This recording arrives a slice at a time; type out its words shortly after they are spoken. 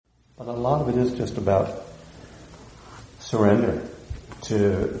But a lot of it is just about surrender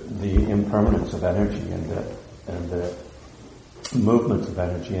to the impermanence of energy and the movements of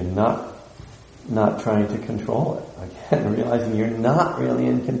energy, and not trying to control it. Again, realizing you're not really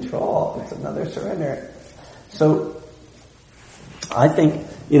in control. It's another surrender. So I think,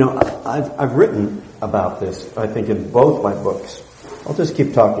 I've written about this, I think, in both my books. I'll just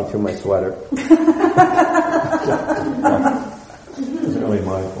keep talking through my sweater. It's really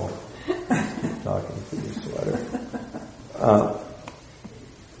my fault. Keep talking through your sweater.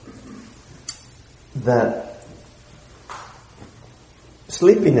 That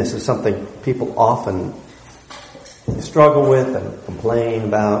sleepiness is something people often struggle with and complain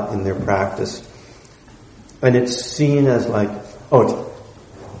about in their practice. And it's seen as like,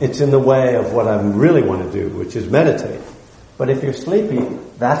 it's in the way of what I really want to do, which is meditate. But if you're sleepy,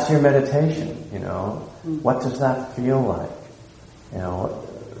 that's your meditation, What does that feel like?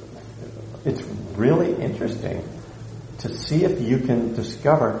 It's really interesting to see if you can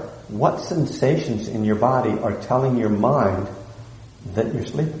discover what sensations in your body are telling your mind that you're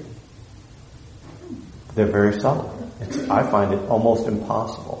sleeping. They're very subtle. I find it almost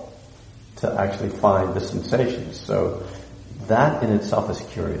impossible to actually find the sensations. So that in itself is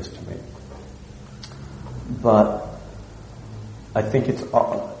curious to me. But I think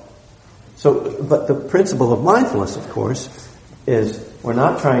but the principle of mindfulness, of course, is we're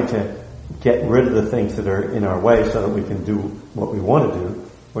not trying to get rid of the things that are in our way so that we can do what we want to do.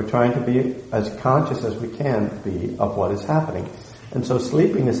 We're trying to be as conscious as we can be of what is happening. And so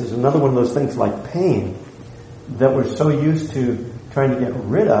sleepiness is another one of those things like pain that we're so used to trying to get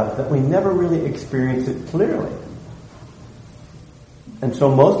rid of that we never really experience it clearly. And so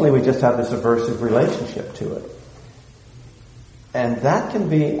mostly we just have this aversive relationship to it. And that can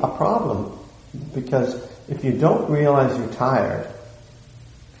be a problem, because if you don't realize you're tired,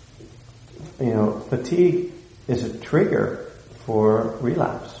 fatigue is a trigger for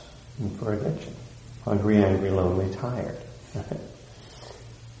relapse and for addiction. Hungry, angry, lonely, tired.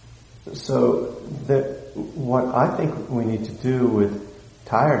 So what I think we need to do with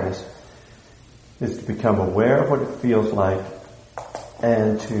tiredness is to become aware of what it feels like,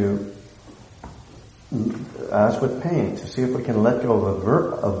 and to, as with pain, to see if we can let go of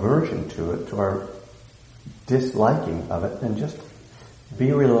aversion to it, to our disliking of it, and just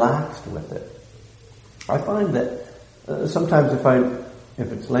be relaxed with it. I find that sometimes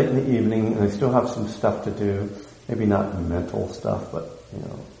if it's late in the evening and I still have some stuff to do, maybe not mental stuff, but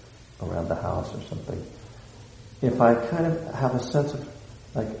around the house or something, if I kind of have a sense of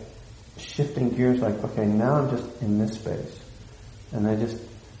like shifting gears, like, okay, now I'm just in this space, and I just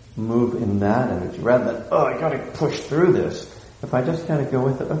move in that energy, rather than, I gotta push through this. If I just kind of go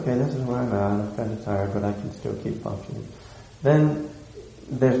with it, okay, this is where I'm at, I'm kind of tired, but I can still keep functioning, then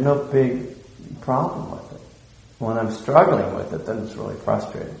there's no big problem with it. When I'm struggling with it, then it's really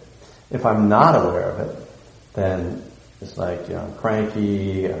frustrating. If I'm not aware of it, then it's like, I'm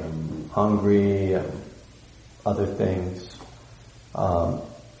cranky, I'm hungry, other things. I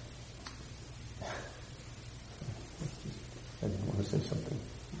didn't want to say something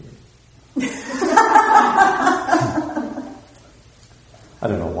weird. I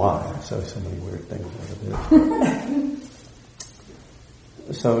don't know why I say so many weird things.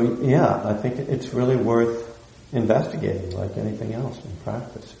 So yeah, I think it's really worth investigating, like anything else in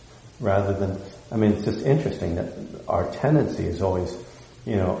practice, rather than, it's just interesting that our tendency is always,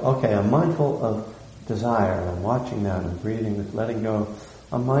 okay, I'm mindful of desire, and I'm watching that, and breathing with letting go.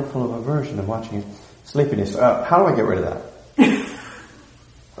 I'm mindful of aversion, I'm watching sleepiness. How do I get rid of that?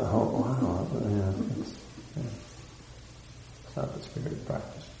 Oh, wow. It's not the spirit of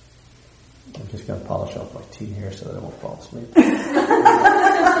practice. I'm just going to polish off my tea here so that I won't fall asleep.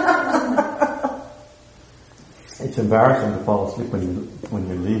 It's embarrassing to fall asleep when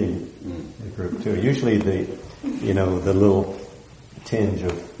you're leading the group too. Usually the little tinge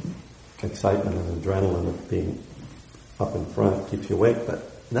of excitement and adrenaline of being up in front keeps you awake,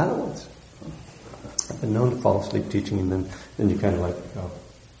 but not always. I've been known to fall asleep teaching, and then you kind of like,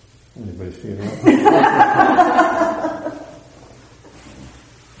 anybody's feeling it?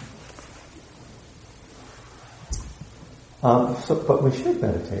 But we should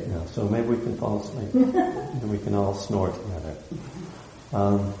meditate now, so maybe we can fall asleep. And we can all snore together.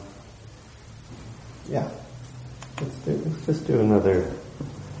 Let's just do another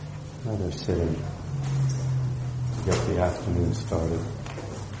sitting to get the afternoon started.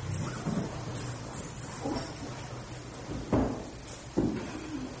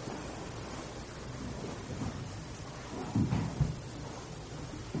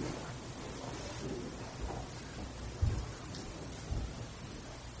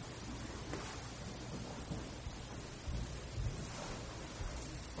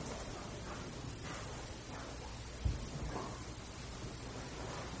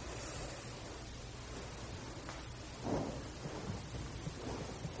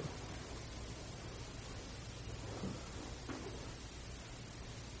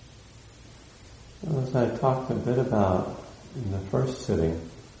 So as I talked a bit about in the first sitting,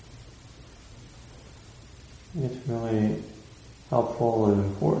 it's really helpful and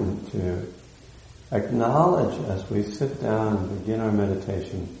important to acknowledge as we sit down and begin our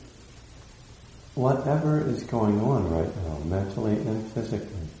meditation whatever is going on right now, mentally and physically.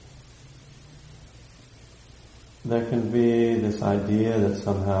 There can be this idea that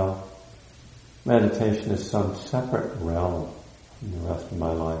somehow meditation is some separate realm from the rest of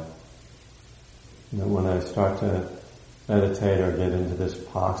my life. You know, when I start to meditate or get into this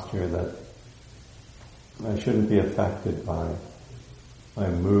posture, that I shouldn't be affected by my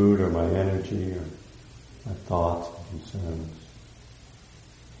mood or my energy or my thoughts and concerns.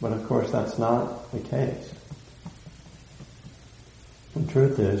 But of course that's not the case. The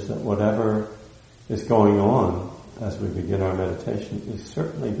truth is that whatever is going on as we begin our meditation is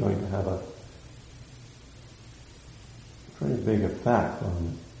certainly going to have a pretty big effect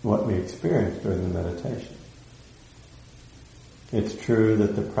on what we experience during the meditation. It's true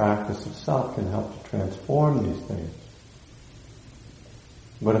that the practice itself can help to transform these things.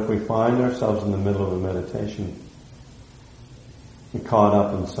 But if we find ourselves in the middle of a meditation, caught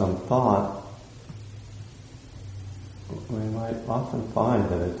up in some thought, we might often find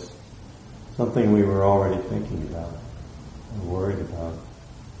that it's something we were already thinking about or worried about.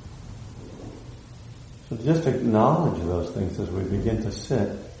 So just acknowledge those things as we begin to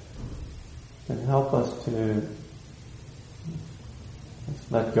sit can help us to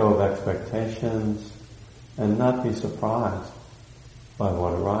let go of expectations and not be surprised by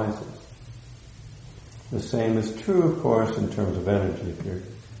what arises. The same is true, of course, in terms of energy. If you're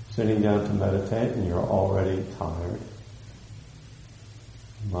sitting down to meditate and you're already tired,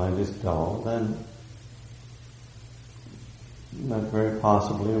 mind is dull, then that very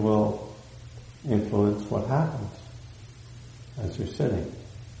possibly will influence what happens as you're sitting.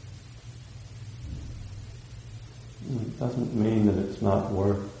 It doesn't mean that it's not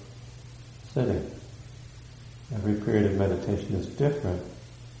worth sitting. Every period of meditation is different.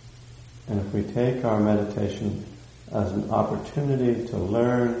 And if we take our meditation as an opportunity to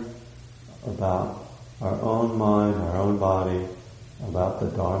learn about our own mind, our own body, about the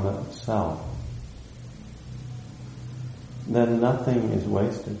Dharma itself, then nothing is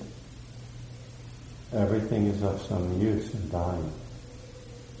wasted. Everything is of some use and value.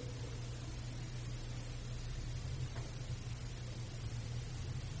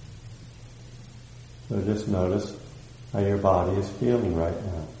 So just notice how your body is feeling right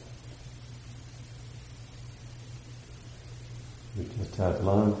now. We just had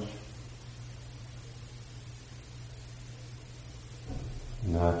lunch.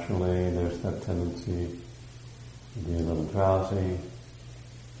 Naturally, there's that tendency to be a little drowsy.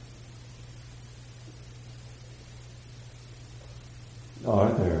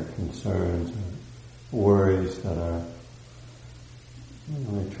 Are there concerns or worries that are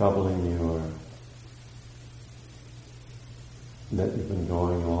really troubling you, or that you've been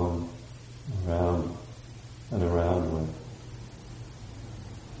going on around and around with?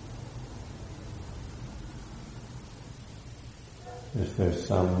 If there's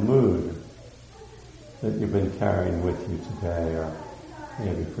some mood that you've been carrying with you today, or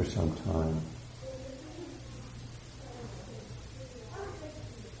maybe for some time,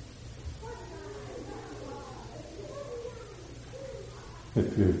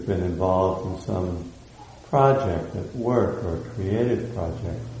 if you've been involved in some project at work or a creative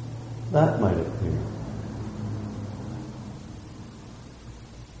project, that might appear.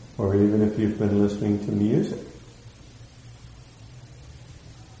 Or even if you've been listening to music,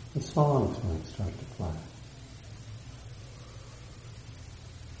 the songs might start to play.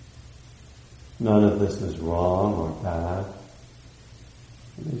 None of this is wrong or bad.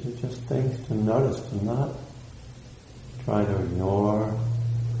 These are just things to notice, to not try to ignore,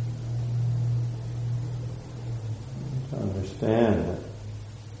 to understand that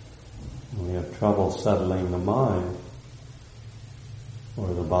when we have trouble settling the mind or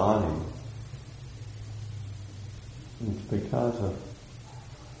the body, it's because of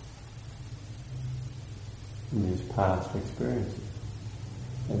these past experiences.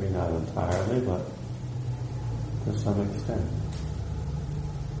 Maybe not entirely, but to some extent.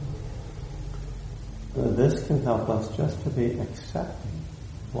 This can help us just to be accepting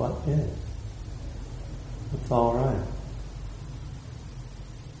what is. It's all right.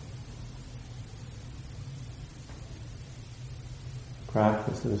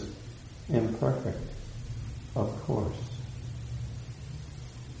 Practice is imperfect, of course.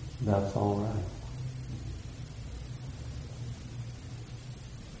 That's all right.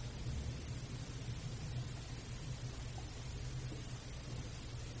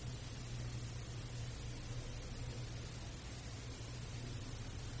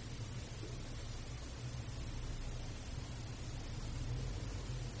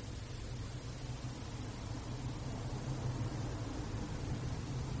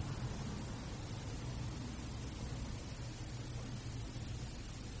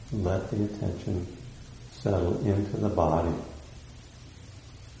 let the attention settle into the body.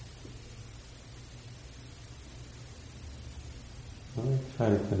 Really try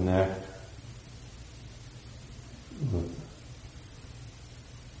to connect with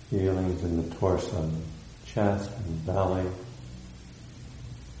feelings in the torso, chest and belly.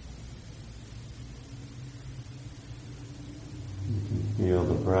 You can feel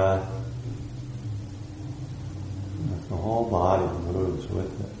the breath as the whole body moves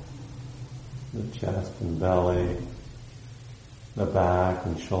with it. The chest and belly, the back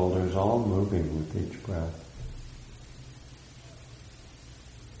and shoulders all moving with each breath.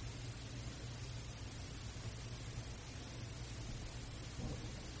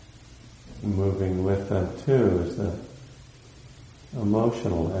 Moving with them too is the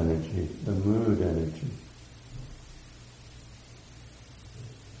emotional energy, the mood energy.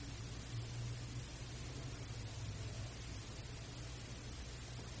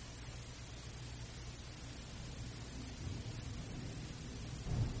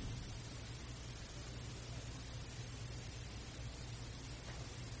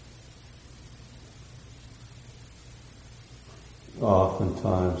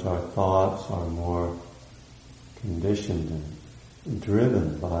 Oftentimes our thoughts are more conditioned and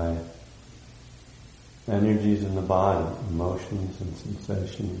driven by energies in the body, emotions and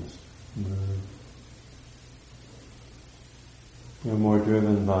sensations, mood. You're more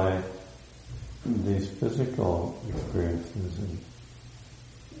driven by these physical experiences and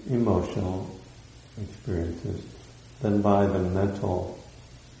emotional experiences than by the mental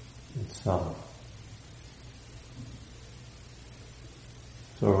itself.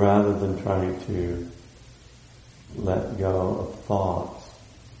 So rather than trying to let go of thoughts,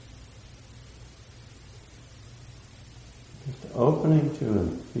 just opening to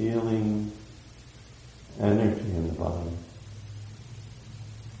and feeling energy in the body.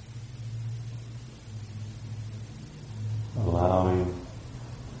 Allowing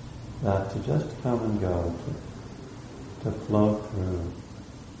that to just come and go, to flow through.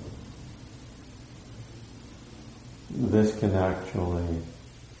 This can actually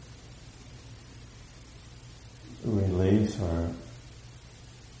release or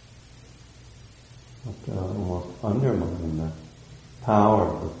almost undermine the power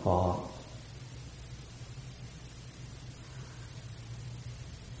of the thoughts.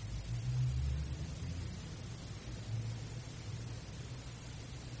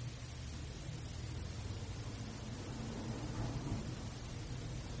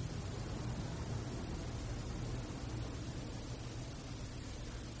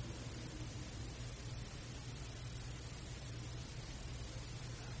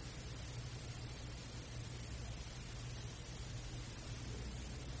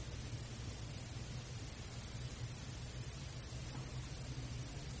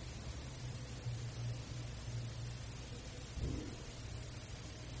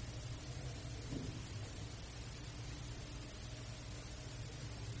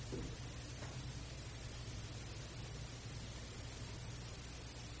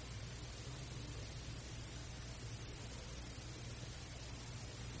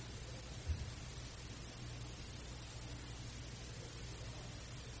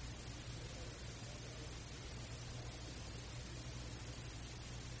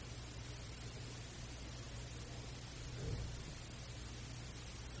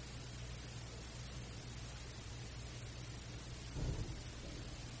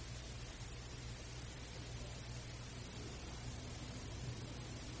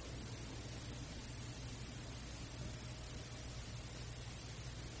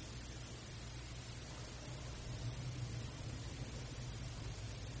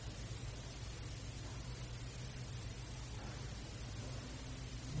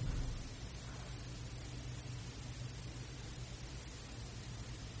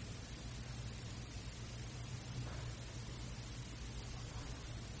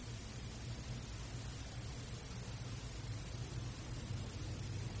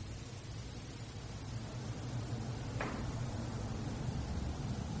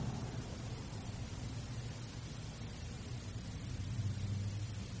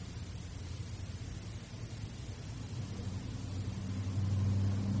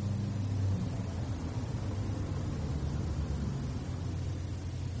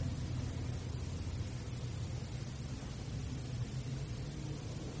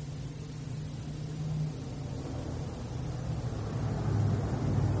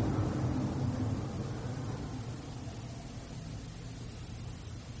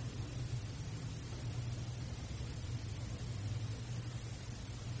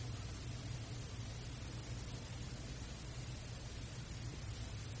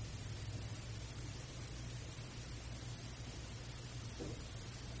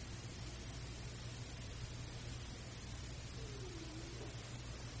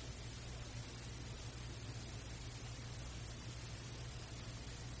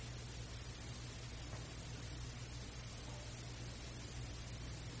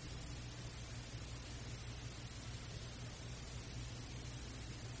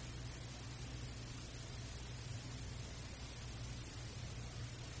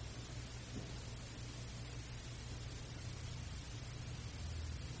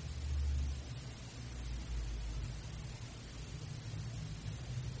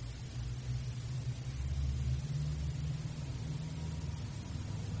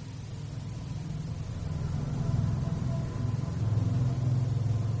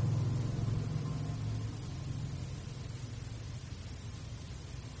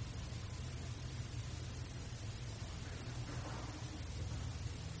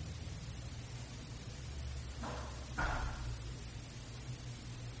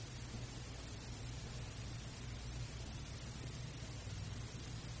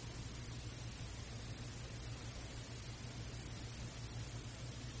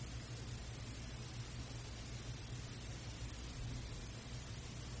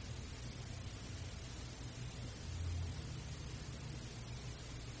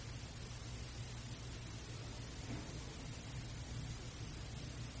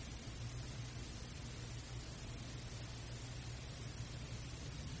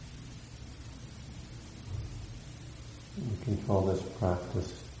 can call this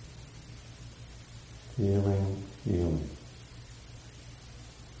practice feeling healing.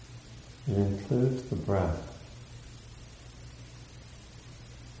 It includes the breath.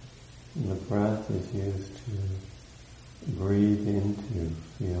 And the breath is used to breathe into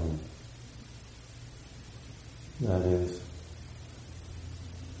feeling. That is,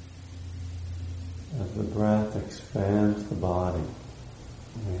 as the breath expands the body,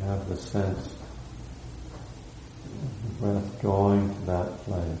 we have the sense of the breath going to that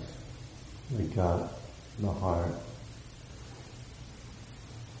place, the gut, the heart,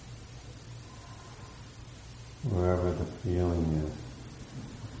 wherever the feeling is.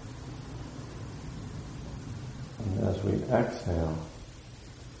 And as we exhale,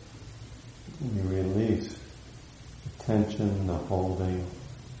 we release the tension, the holding.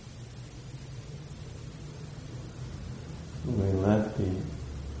 We let the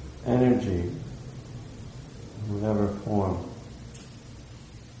energy, in whatever form,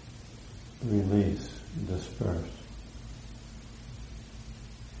 release, disperse.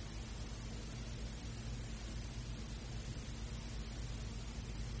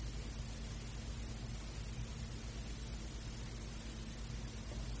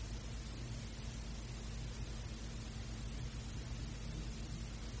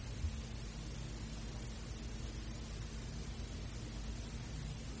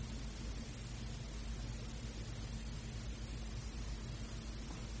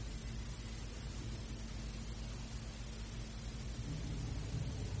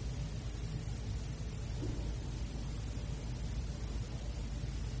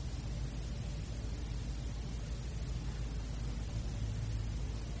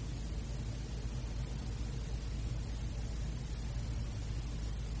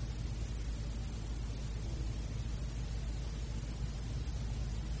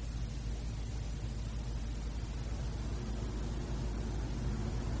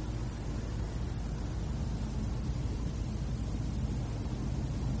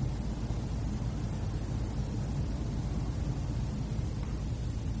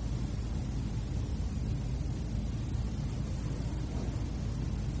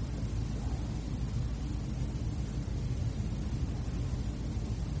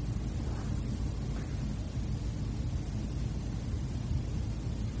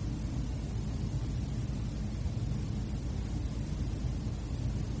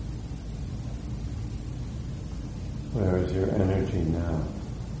 Where is your energy now?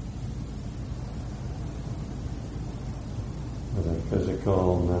 Whether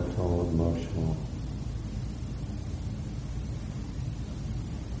physical, mental, emotional.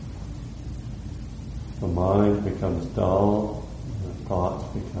 The mind becomes dull, the thoughts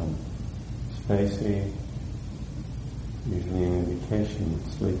become spacey, usually an indication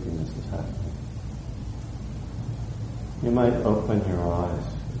that sleepiness is happening. You might open your eyes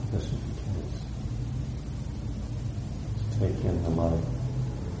if this is the case. Take in the light.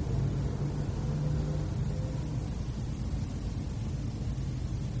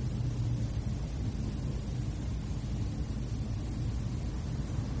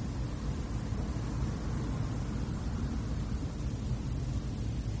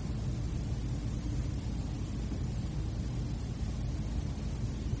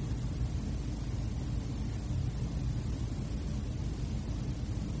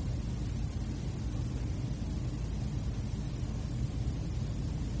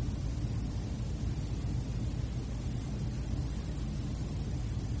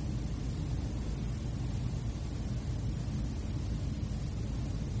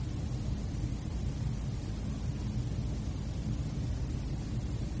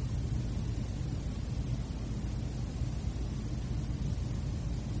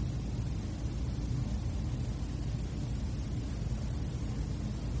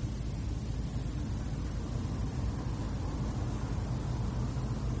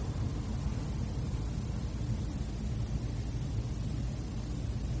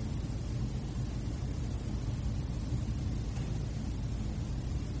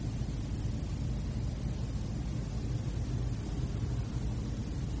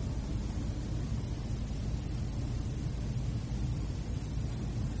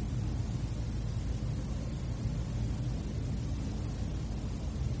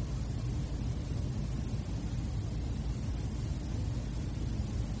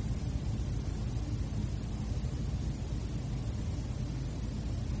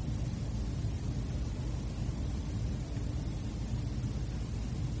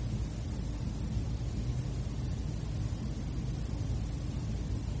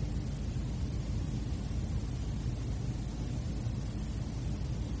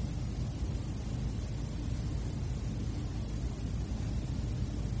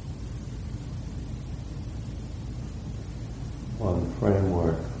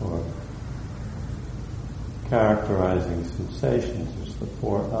 framework for characterizing sensations is the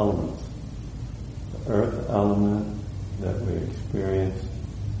four elements. The earth element that we experience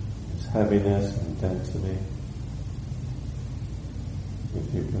is heaviness and density.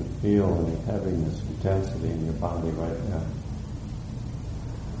 If you can feel any heaviness and density in your body right now.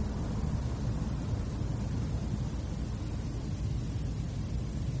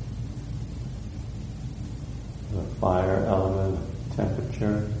 The fire element,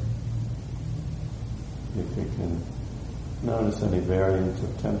 temperature. If you can notice any variance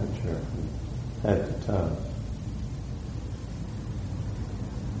of temperature from head to toe.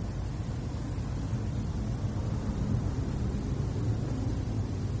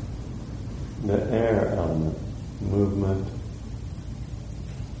 The air element, movement,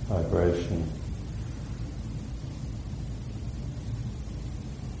 vibration.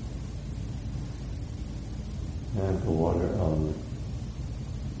 And the water element,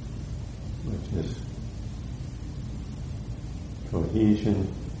 which is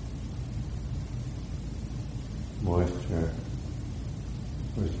cohesion, moisture,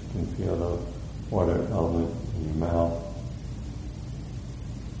 which you can feel the water element in your mouth,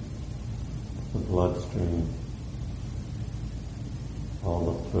 the bloodstream, all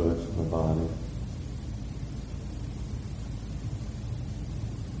the fluids in the body.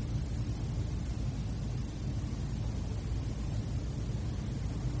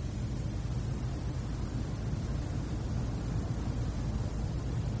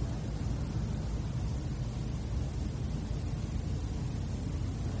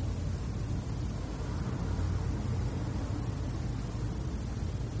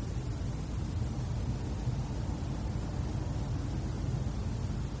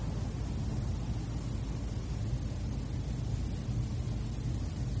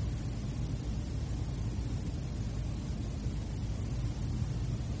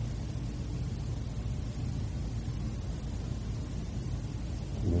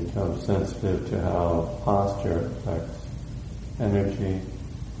 Become sensitive to how posture affects energy,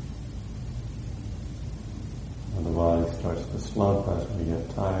 and the body starts to slump as we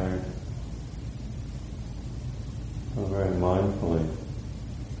get tired. So very mindfully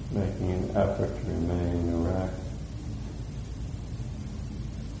making an effort to remain erect.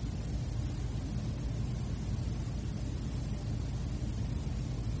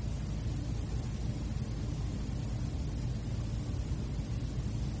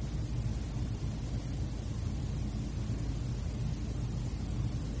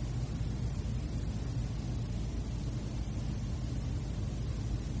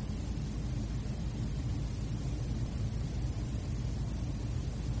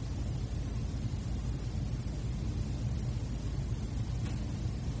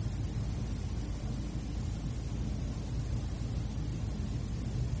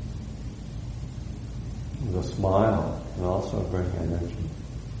 The smile can also bring energy.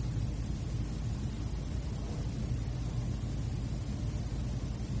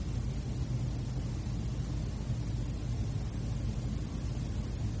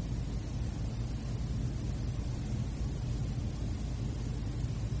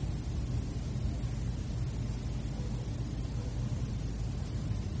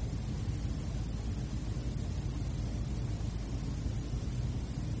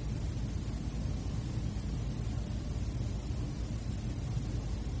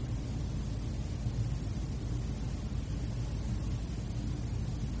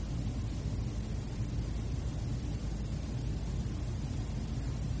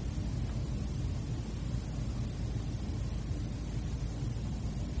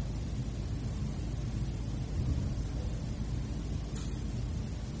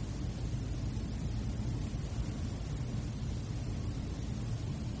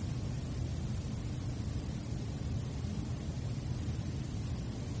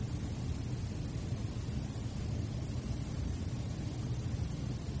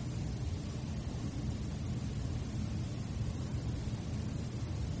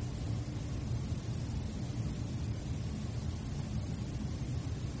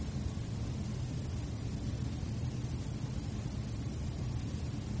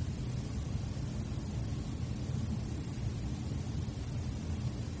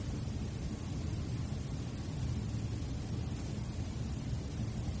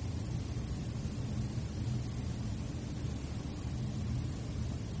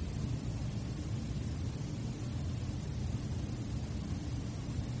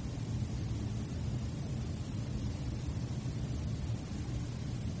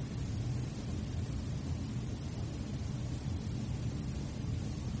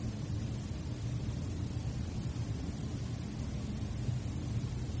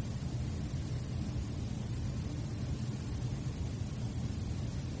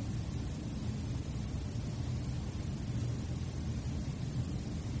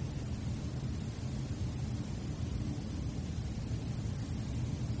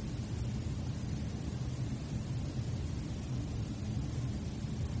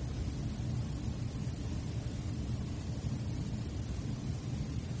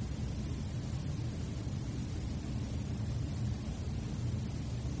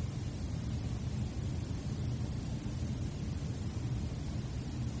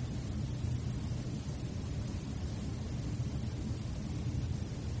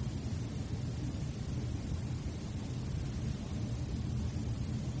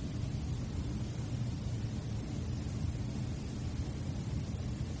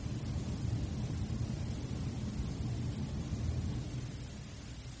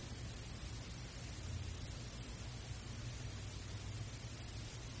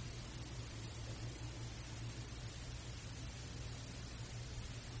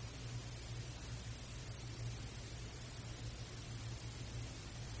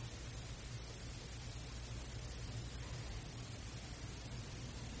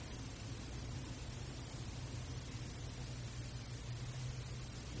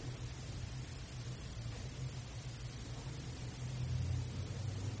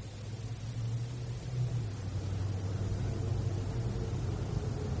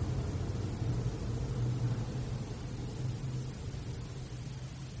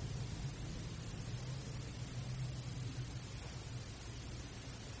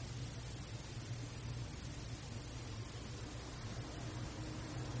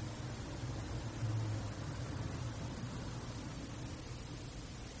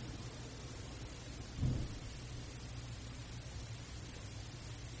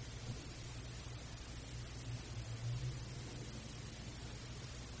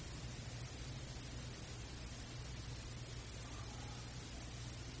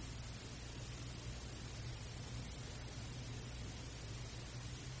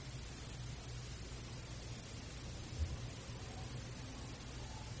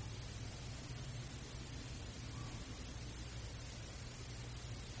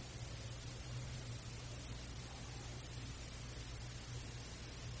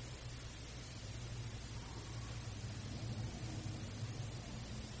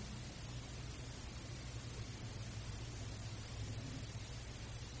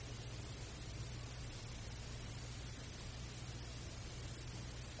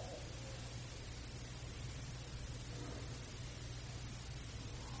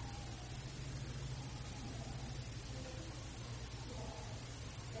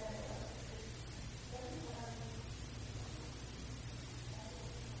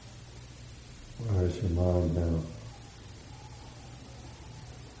 mind now.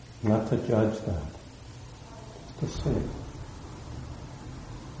 Not to judge that, just to see.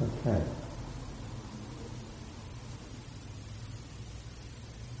 Okay.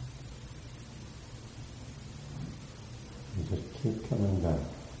 And just keep coming back.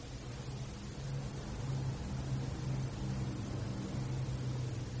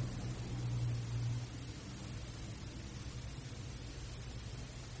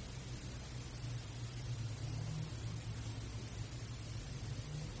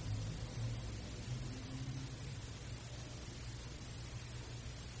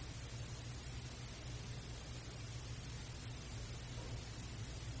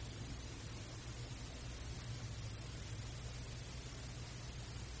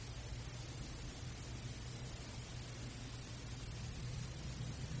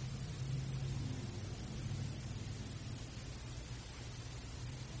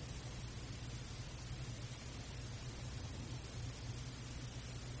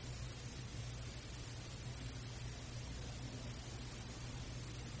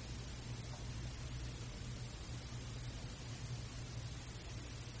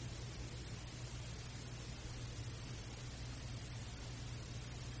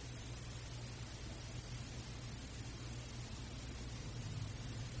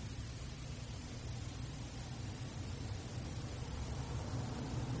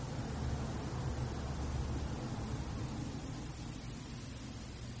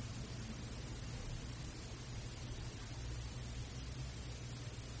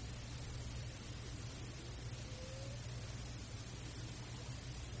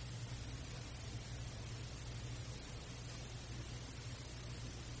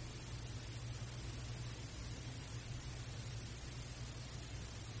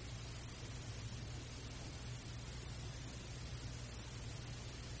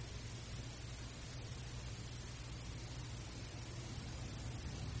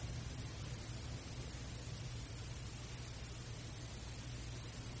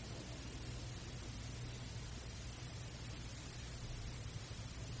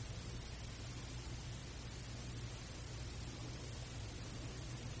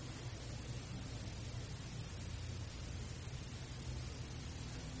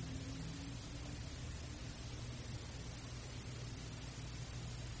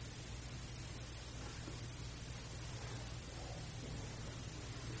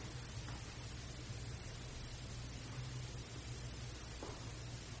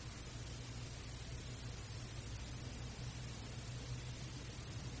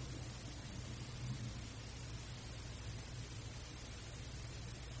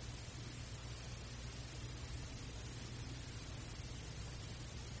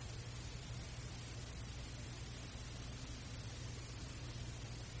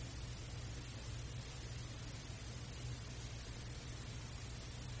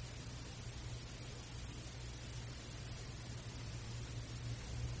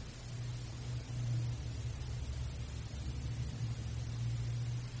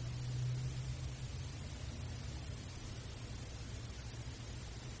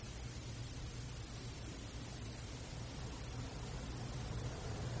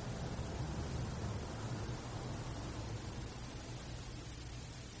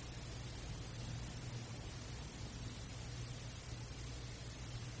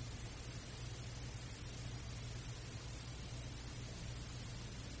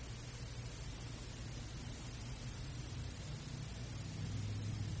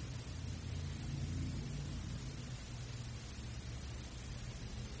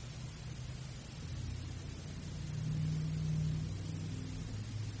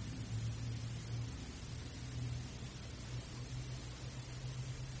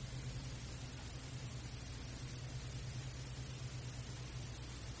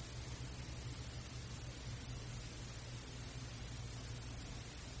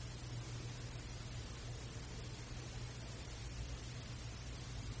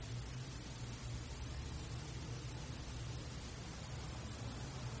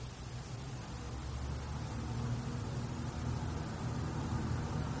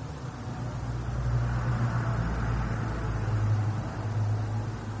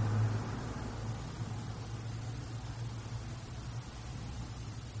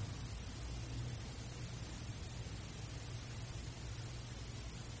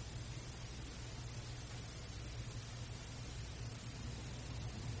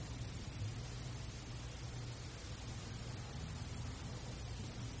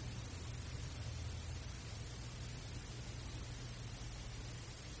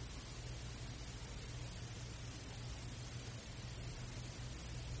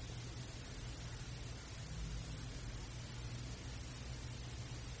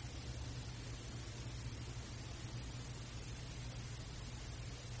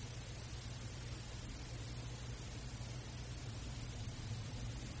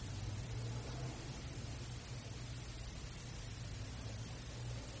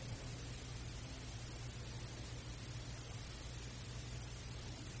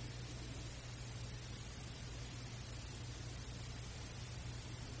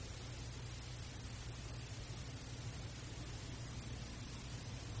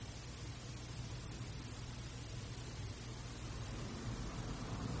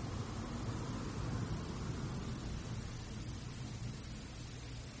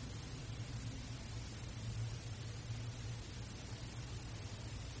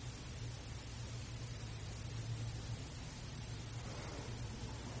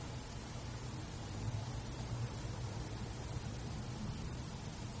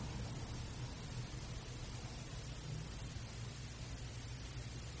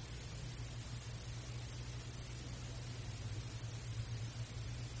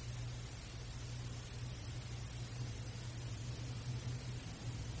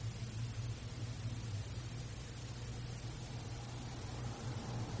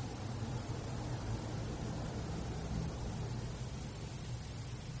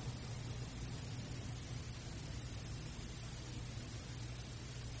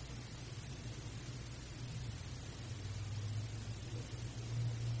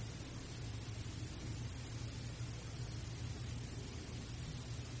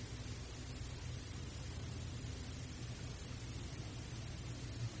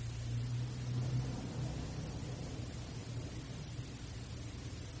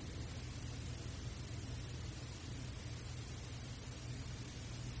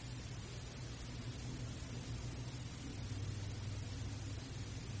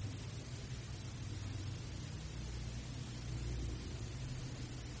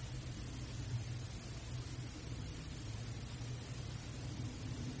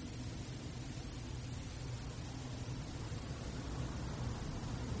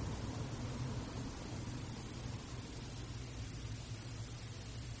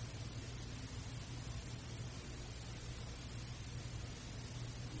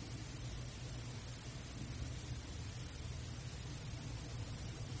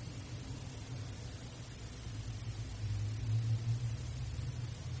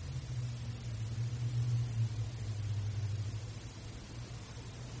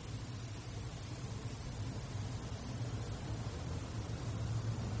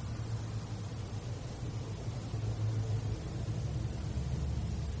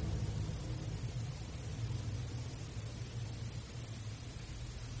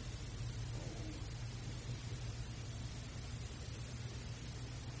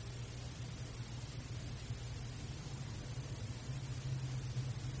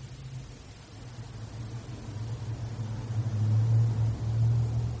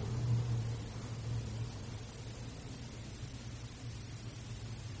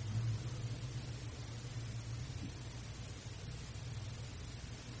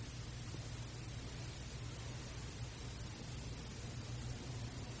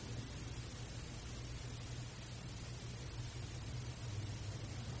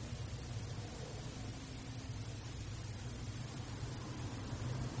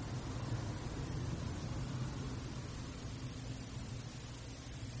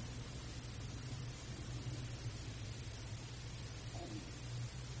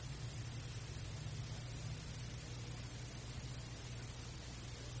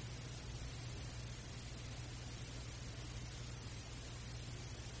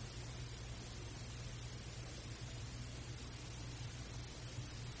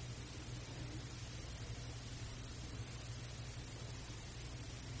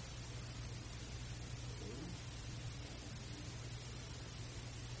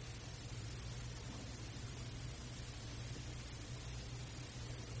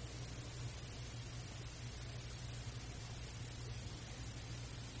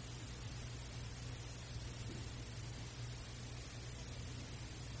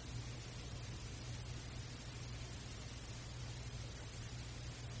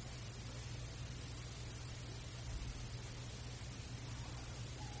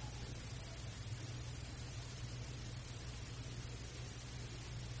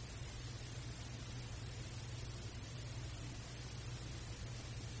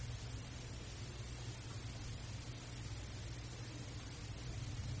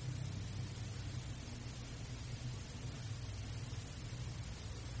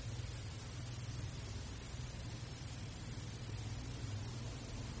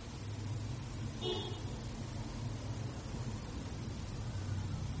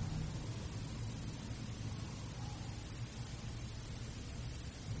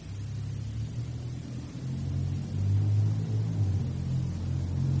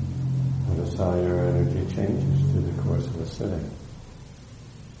 Notice how your energy changes through the course of the sitting.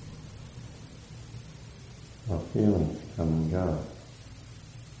 How feelings come and go.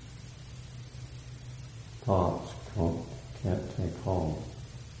 Thoughts can't take hold.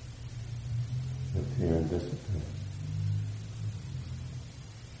 They appear and disappear.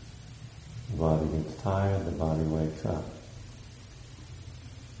 The body gets tired, the body wakes up.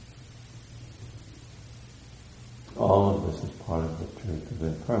 All of this is part of the truth of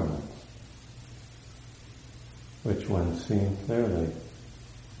impermanence, which when seen clearly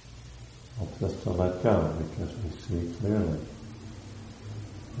helps us to let go, because we see clearly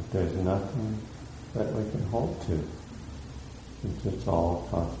that there's nothing that we can hold to, since it's all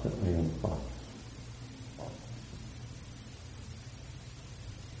constantly in flux.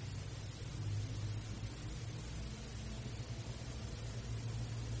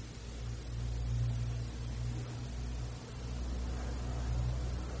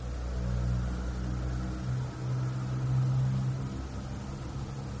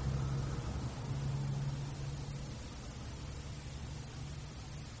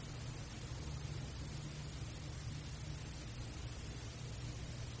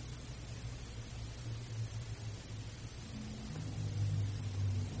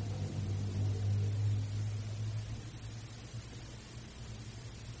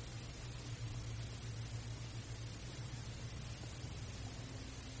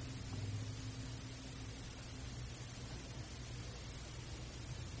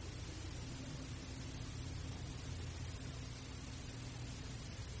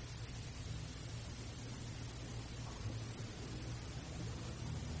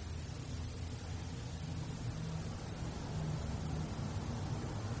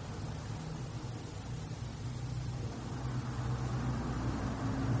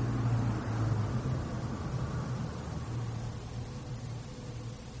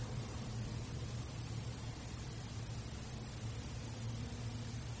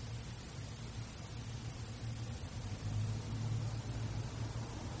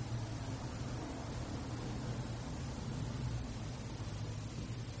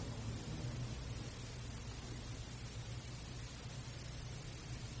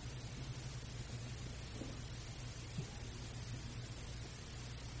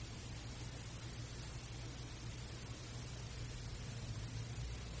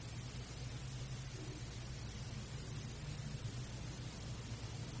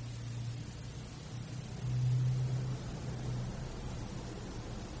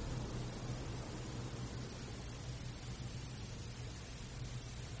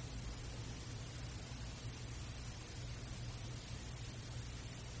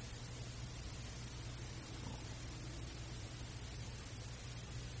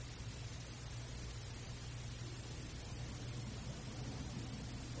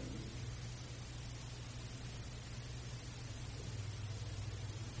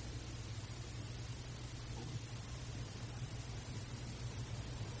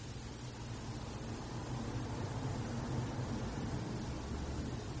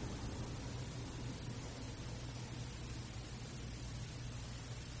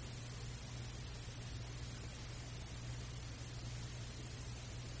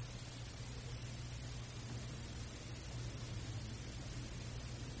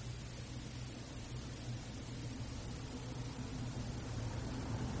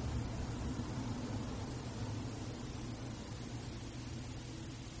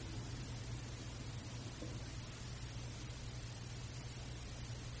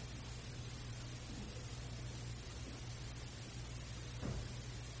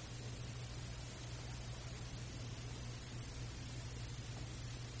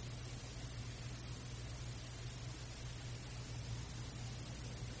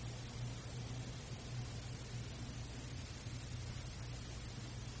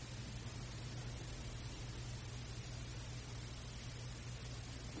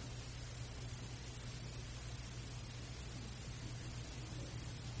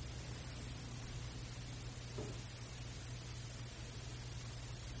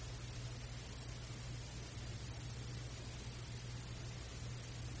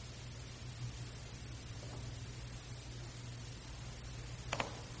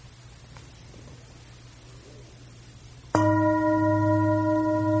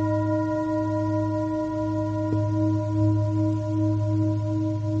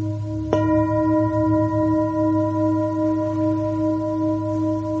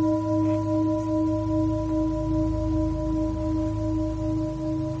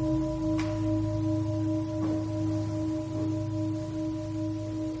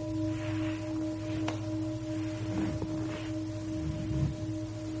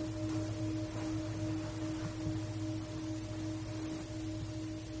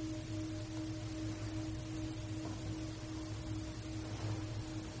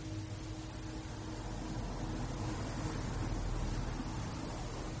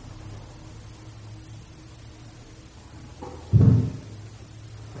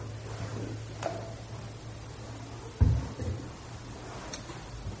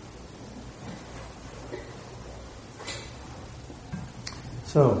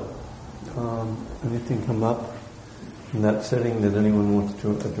 So, anything come up in that sitting that anyone wants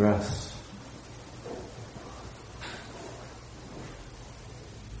to address?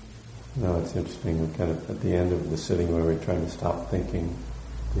 No, it's interesting. We're kind of at the end of the sitting where we're trying to stop thinking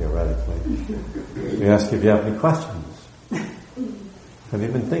theoretically. We ask if you have any questions. Have you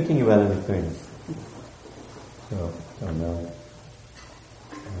been thinking about anything? So, don't know.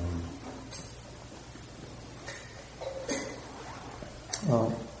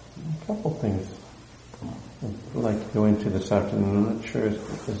 Well, a couple things I'd like to go into this afternoon. I'm not sure, is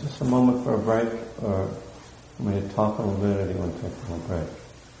this a moment for a break, or am I going to talk a little bit, or do you want to take a little break?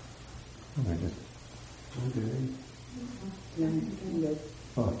 Or just...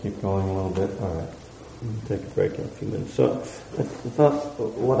 I'll keep going a little bit. All right. We'll take a break in a few minutes. So I thought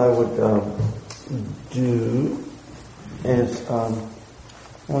what I would do is I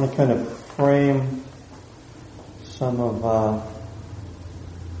want to kind of frame some of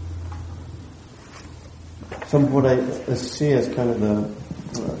what I see as kind of the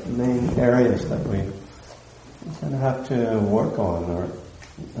main areas that we kind of have to work on or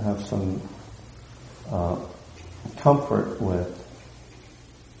have some comfort with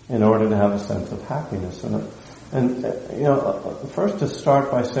in order to have a sense of happiness. And first to start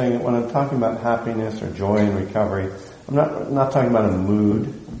by saying that when I'm talking about happiness or joy and recovery, I'm not talking about a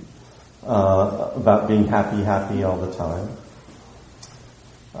mood, about being happy all the time.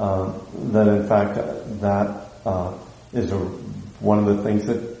 That in fact that is one of the things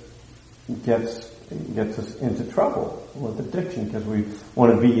that gets us into trouble with addiction, because we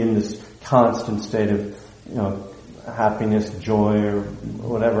want to be in this constant state of happiness, joy, or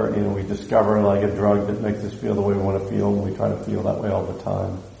whatever. We discover like a drug that makes us feel the way we want to feel, and we try to feel that way all the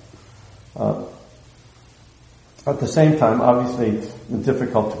time. At the same time, obviously, it's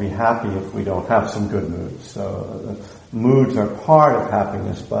difficult to be happy if we don't have some good moods. So moods are part of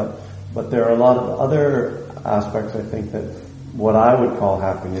happiness, but there are a lot of other aspects, I think, that what I would call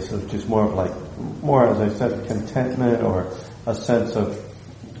happiness, which is more as I said, contentment, or a sense of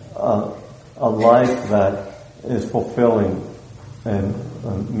a life that is fulfilling and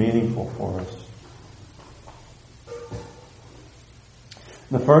meaningful for us.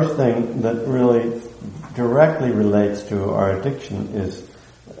 The first thing that really directly relates to our addiction is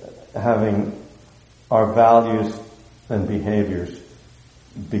having our values and behaviors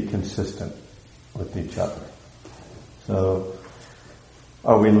be consistent with each other. So,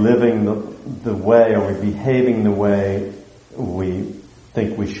 are we living the way, are we behaving the way we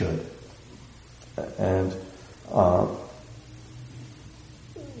think we should? And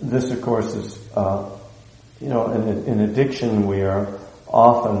this, of course, is, in addiction we are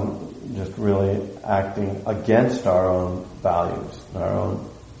often just really acting against our own values, our own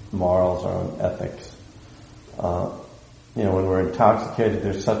morals, our own ethics. When we're intoxicated,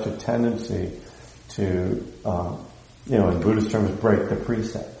 there's such a tendency to, in Buddhist terms, break the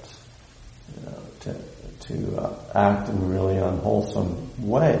precepts, to act in really unwholesome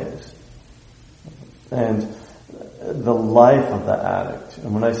ways. And the life of the addict,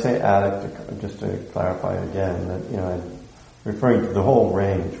 and when I say addict, just to clarify again, that, I'm referring to the whole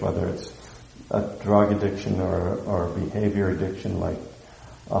range, whether it's a drug addiction or behavior addiction like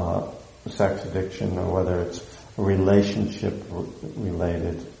sex addiction, or whether it's a relationship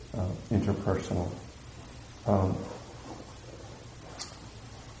related, interpersonal.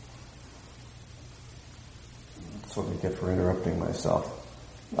 That's what I get for interrupting myself.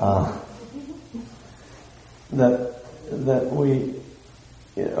 That we,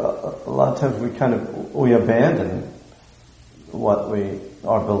 a lot of times we abandon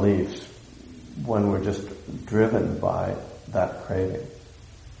our beliefs when we're just driven by that craving.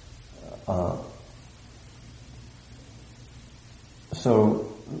 And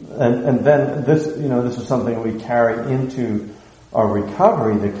then this is something we carry into our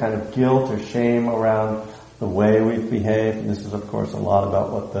recovery, the kind of guilt or shame around the way we've behaved. And this is, of course, a lot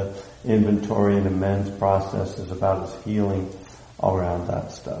about what the inventory and amends process is about, is healing around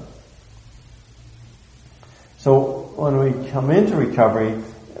that stuff. So when we come into recovery,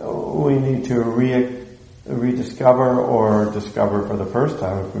 we need to rediscover or discover for the first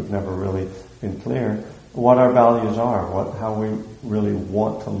time, if we've never really been clear, what our values are, how we really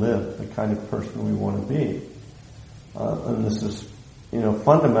want to live, the kind of person we want to be. And this is,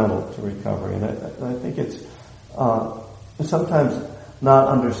 fundamental to recovery. And I think it's sometimes not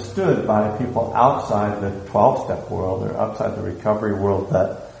understood by people outside the 12-step world or outside the recovery world,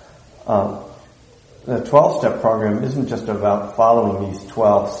 that the 12-step program isn't just about following these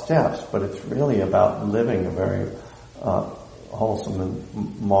 12 steps, but it's really about living a very wholesome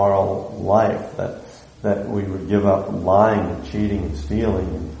and moral life that that we would give up lying and cheating and stealing,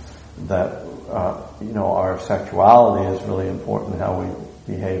 and that our sexuality is really important, how we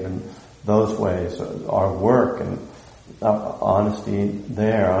behave in those ways, our work and honesty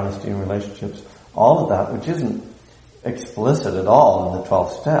in relationships, all of that, which isn't explicit at all in the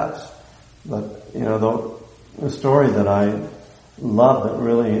 12 steps. But, the story that I love that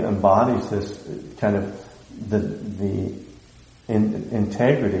really embodies this kind of the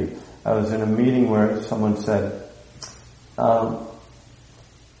integrity. I was in a meeting where someone said,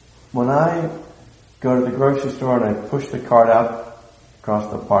 when I go to the grocery store and I push the cart out across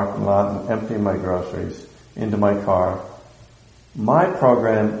the parking lot and empty my groceries into my car, my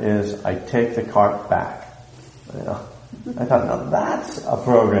program is I take the cart back. I thought, now that's a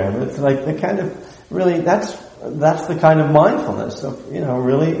program. It's like the kind of, really, that's the kind of mindfulness of,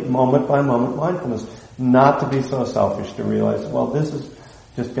 really moment by moment mindfulness. Not to be so selfish, to realize, well, this is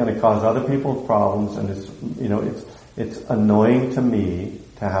just going to cause other people's problems, and it's annoying to me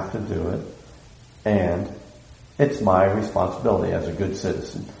to have to do it, and it's my responsibility as a good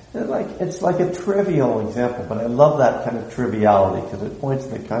citizen. It's like a trivial example, but I love that kind of triviality because it points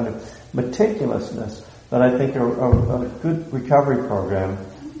to the kind of meticulousness that I think a good recovery program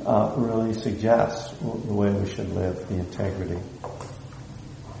really suggests the way we should live, the integrity.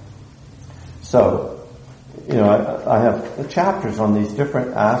 So, I have chapters on these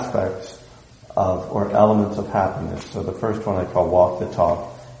different aspects or elements of happiness. So the first one I call Walk the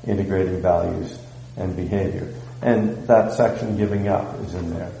Talk, integrating values and behavior. And that section, giving up, is in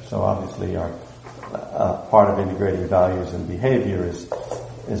there. So obviously our part of integrating values and behavior is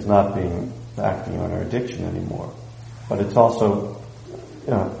not acting on our addiction anymore. But it's also,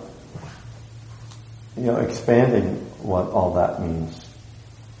 expanding what all that means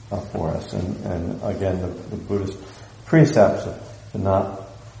for us. And again, the Buddhist precepts to not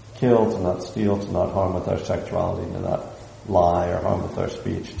kill, to not steal, to not harm with our sexuality, to not lie or harm with our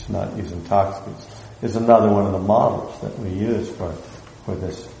speech, to not use intoxicants, is another one of the models that we use for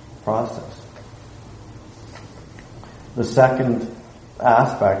this process. The second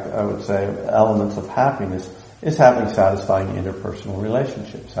aspect, I would say, of elements of happiness is having satisfying interpersonal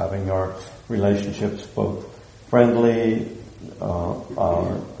relationships, having our relationships both friendly,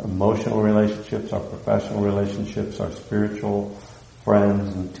 our emotional relationships, our professional relationships, our spiritual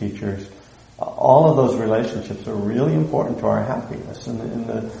friends and teachers. All of those relationships are really important to our happiness. And in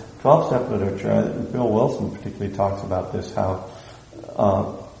the 12-step literature, Bill Wilson particularly talks about this, how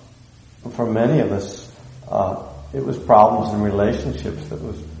for many of us, it was problems in relationships that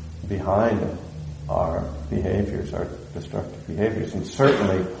was behind our behaviors, our destructive behaviors. And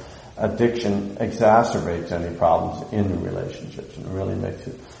certainly addiction exacerbates any problems in the relationships, and really makes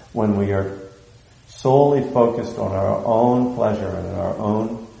it, when we are solely focused on our own pleasure and our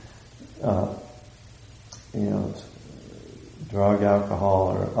own, drug, alcohol,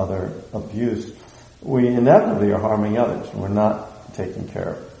 or other abuse, we inevitably are harming others, and we're not taking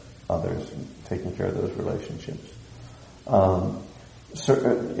care of others and taking care of those relationships.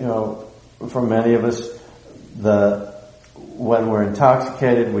 For many of us, when we're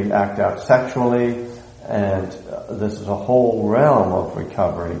intoxicated, we act out sexually, and this is a whole realm of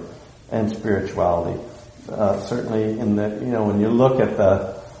recovery and spirituality. Certainly, when you look at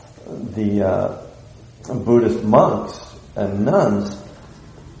the Buddhist monks and nuns,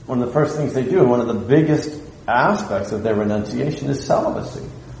 one of the first things they do, and one of the biggest aspects of their renunciation, is celibacy,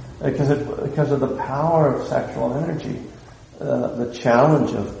 because of the power of sexual energy, the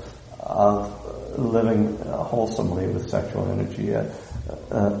challenge of living wholesomely with sexual energy.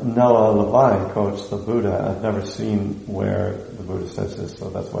 Noah Levine quotes the Buddha. I've never seen where the Buddha says this, so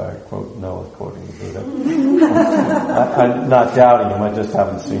that's why I quote Noah quoting the Buddha. I'm not doubting him, I just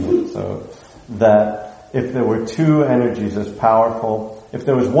haven't seen it. So that if there were two energies as powerful, if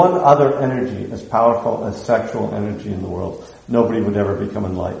there was one other energy as powerful as sexual energy in the world, nobody would ever become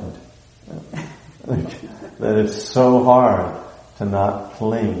enlightened. That it's so hard to not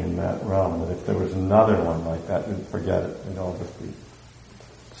cling in that realm, that if there was another one like that, we'd forget it, we'd all just be.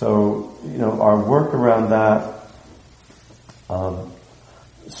 So, our work around that,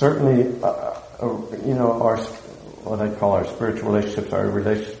 certainly, our, what I call our spiritual relationships, our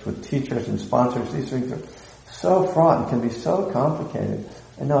relationships with teachers and sponsors, these things are so fraught and can be so complicated.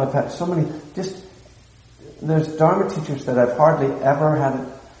 I know I've had so many, there's Dharma teachers that I've hardly ever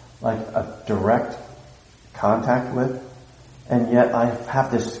had like a direct contact with, and yet I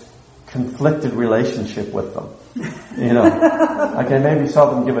have this conflicted relationship with them. Like I maybe saw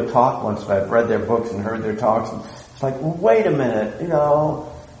them give a talk once, but I've read their books and heard their talks, and it's like, well, wait a minute,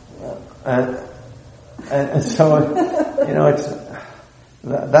 and so, it's,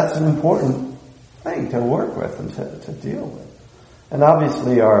 that's an important thing to work with and to deal with. And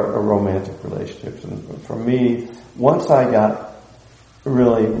obviously our romantic relationships. And for me, once I got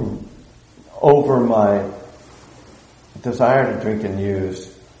really over my desire to drink and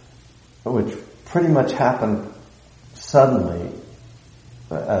use, which pretty much happened suddenly,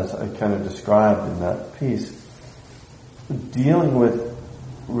 as I kind of described in that piece, dealing with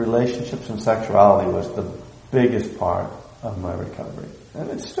relationships and sexuality was the biggest part of my recovery. And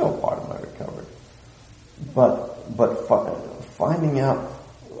it's still part of my recovery. But finding out,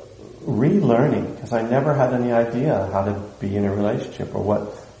 relearning, because I never had any idea how to be in a relationship or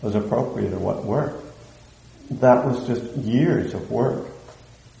what was appropriate or what worked. That was just years of work.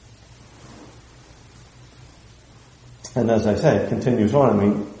 And as I say, it continues on. I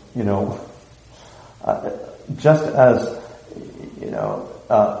mean, just as,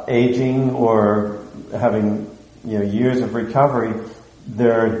 aging or having, years of recovery,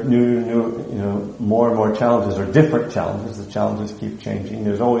 there are new, more and more challenges or different challenges. The challenges keep changing.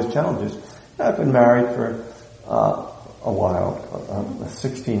 There's always challenges. I've been married for a while,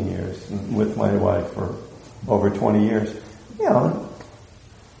 16 years, and with my wife for over 20 years.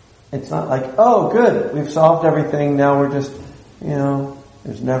 It's not like, oh, good, we've solved everything. Now we're just,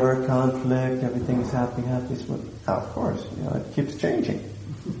 there's never a conflict. Everything's happy, smooth. Now, of course, it keeps changing.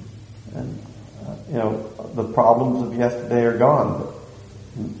 And, the problems of yesterday are gone, but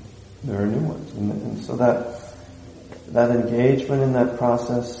there are new ones. And so that engagement in that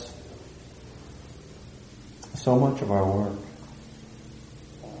process, so much of our work.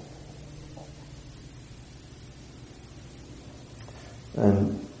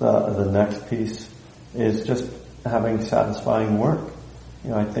 And the next piece is just having satisfying work.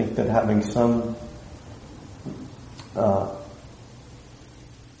 I think that having some,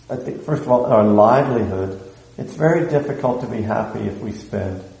 first of all, our livelihood, it's very difficult to be happy if we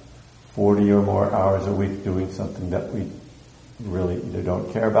spend 40 or more hours a week doing something that we really either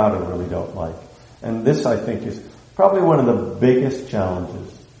don't care about or really don't like. And this, I think, is probably one of the biggest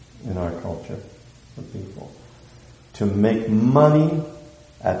challenges in our culture for people. To make money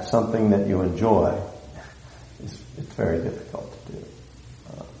at something that you enjoy, it's very difficult to do.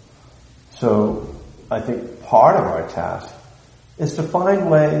 So I think part of our task is to find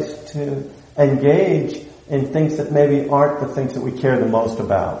ways to engage in things that maybe aren't the things that we care the most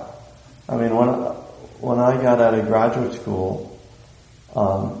about. I mean, when I got out of graduate school,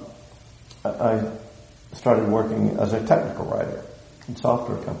 I started working as a technical writer in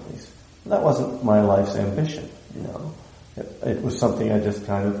software companies. And that wasn't my life's ambition, It was something I just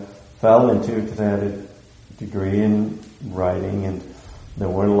kind of fell into because I had a degree in writing and there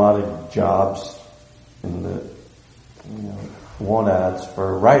weren't a lot of jobs in the, want ads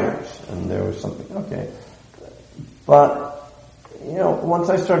for writers. And there was something, okay. But, once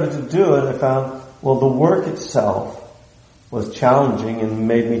I started to do it, I found, well, the work itself was challenging and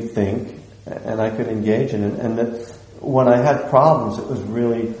made me think, and I could engage in it. And that when I had problems, it was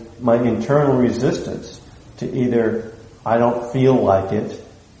really my internal resistance to either I don't feel like it,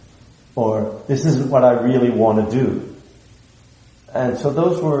 or this isn't what I really want to do. And so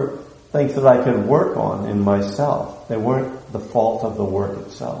those were things that I could work on in myself. They weren't the fault of the work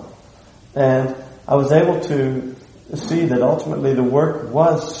itself. And I was able to see that ultimately the work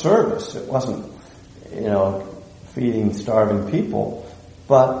was service. It wasn't, feeding starving people,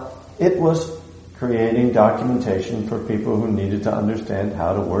 but it was creating documentation for people who needed to understand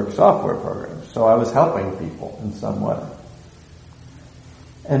how to work software programs. So I was helping people in some way.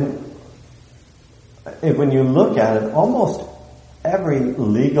 And when you look at it, almost every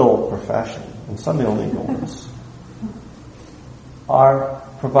legal profession, and some illegal ones, are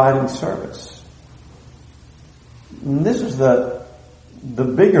providing service. And this is the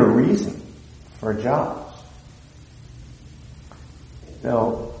bigger reason for jobs.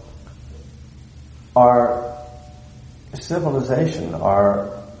 Our civilization,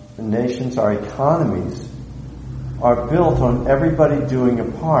 our nations, our economies are built on everybody doing a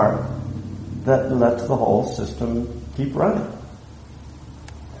part that lets the whole system keep running.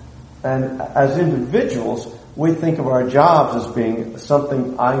 And as individuals, we think of our jobs as being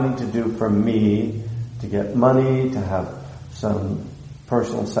something I need to do for me to get money, to have some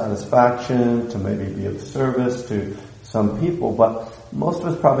personal satisfaction, to maybe be of service to some people. But most of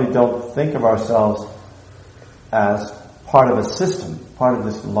us probably don't think of ourselves as part of a system, part of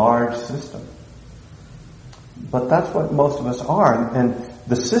this large system. But that's what most of us are. And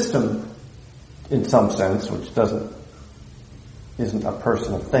the system, in some sense, which isn't a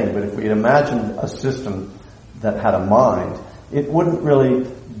personal thing, but if we imagined a system that had a mind, it wouldn't really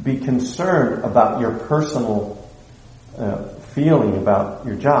be concerned about your personal feeling about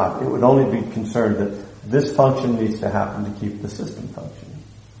your job. It would only be concerned that this function needs to happen to keep the system functioning.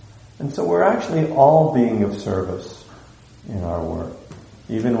 And so we're actually all being of service in our work,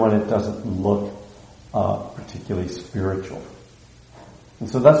 even when it doesn't look particularly spiritual. And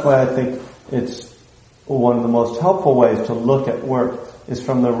so that's why I think it's one of the most helpful ways to look at work is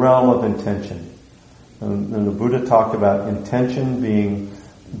from the realm of intention. And the Buddha talked about intention being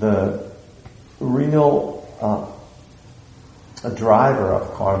the real a driver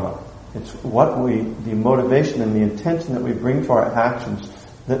of karma. It's the motivation and the intention that we bring to our actions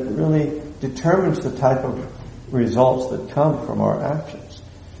that really determines the type of results that come from our actions.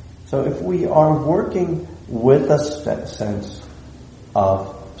 So if we are working with a sense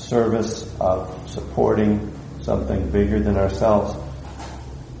of service, of supporting something bigger than ourselves,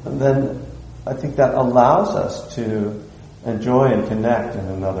 then I think that allows us to enjoy and connect in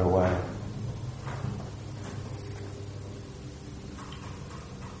another way.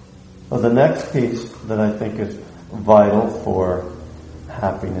 Well, the next piece that I think is vital for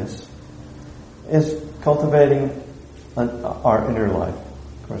happiness is cultivating our inner life.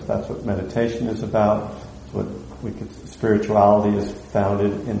 Of course, that's what meditation is about. It's what spirituality is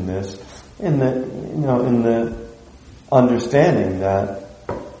founded in this, in the understanding that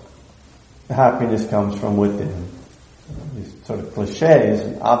happiness comes from within. These sort of cliches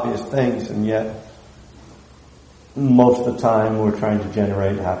and obvious things, and yet most of the time we're trying to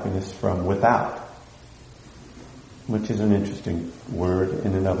generate happiness from without, which is an interesting word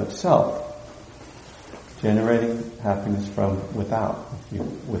in and of itself. Generating happiness from without.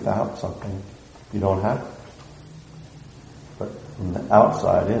 Without something, you don't have it. But from the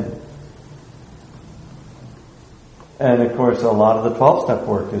outside in. And of course, a lot of the 12-step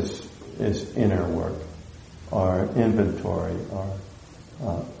work is inner work. Our inventory,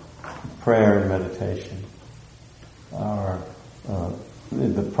 our prayer and meditation. Our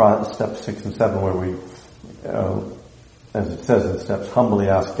steps 6 and 7, where we, as it says in steps, humbly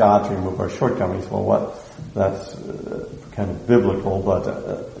ask God to remove our shortcomings. Well, that's kind of biblical, but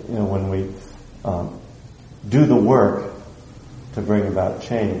when we do the work to bring about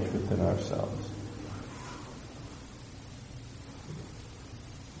change within ourselves.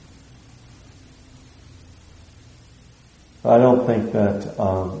 I don't think that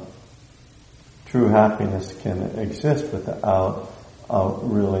true happiness can exist without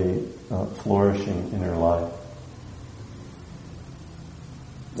really flourishing inner life.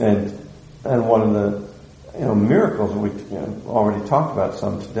 And one of the miracles we already talked about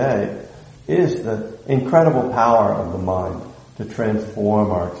some today is the incredible power of the mind to transform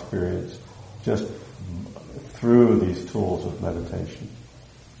our experience just through these tools of meditation.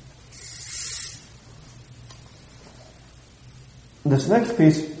 This next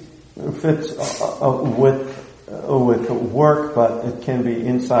piece fits with work, but it can be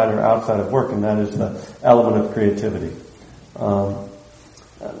inside or outside of work, and that is the element of creativity.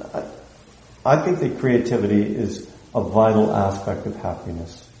 I think that creativity is a vital aspect of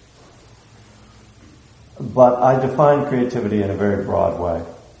happiness. But I define creativity in a very broad way.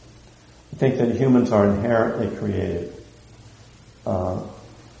 I think that humans are inherently creative.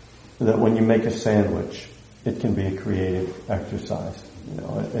 That when you make a sandwich, it can be a creative exercise.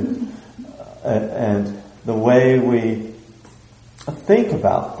 And the way we think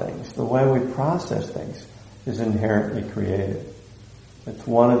about things, the way we process things, is inherently creative. It's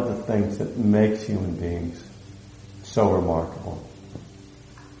one of the things that makes human beings so remarkable.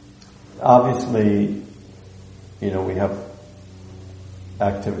 Obviously, we have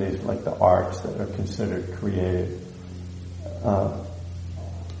activities like the arts that are considered creative.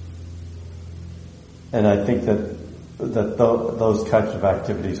 And I think that those types of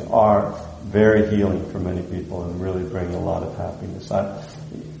activities are very healing for many people and really bring a lot of happiness.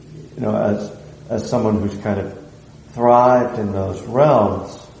 As someone who's kind of thrived in those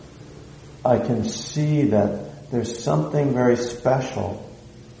realms, I can see that there's something very special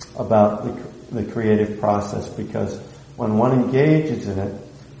about the creative process, because when one engages in it,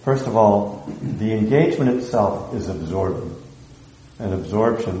 first of all, the engagement itself is absorbing, and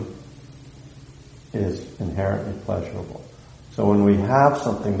absorption is inherently pleasurable. So when we have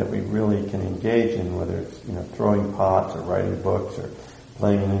something that we really can engage in, whether it's throwing pots or writing books or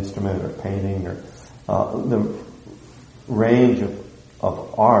playing an instrument or painting or the range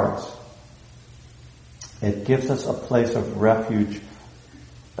of arts, it gives us a place of refuge.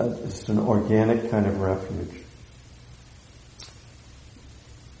 It's an organic kind of refuge.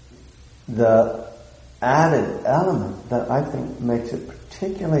 The added element that I think makes it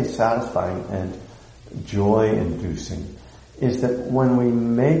particularly satisfying and joy-inducing is that when we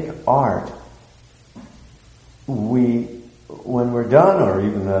make art, we when we're done, or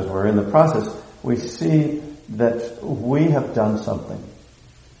even as we're in the process, we see that we have done something.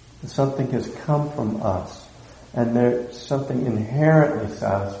 Something has come from us. And there's something inherently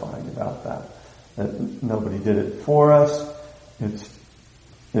satisfying about that. That nobody did it for us. It's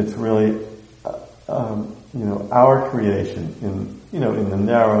really, our creation in the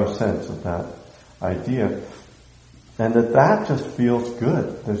narrow sense of that idea. And that just feels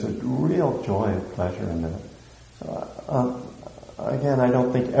good. There's a real joy and pleasure in that. So, again, I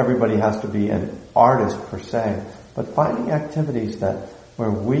don't think everybody has to be an artist per se, but finding activities where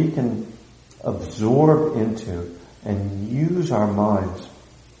we can absorb into and use our minds.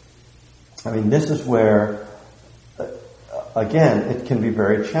 I mean, this is where, again, it can be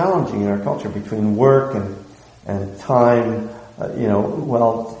very challenging in our culture between work and time.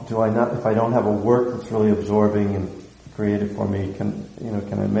 If I don't have a work that's really absorbing and creative for me, can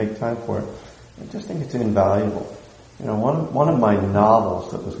I make time for it? I just think it's invaluable. One of my novels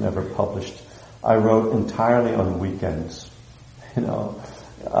that was never published, I wrote entirely on weekends. That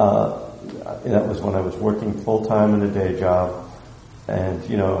was when I was working full time in a day job, and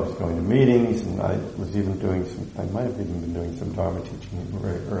I was going to meetings, and I might have even been doing some Dharma teaching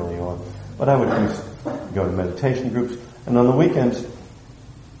very early on. But I would go to meditation groups, and on the weekends,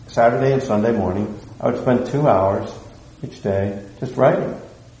 Saturday and Sunday morning, I would spend 2 hours each day just writing.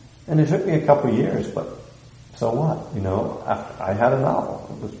 And it took me a couple of years, but so what? After I had a novel.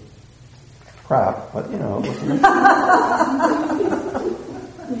 It was crap, but it was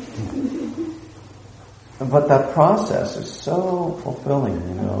But that process is so fulfilling,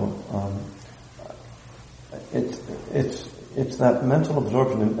 It's that mental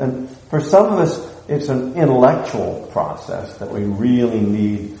absorption, and for some of us, it's an intellectual process that we really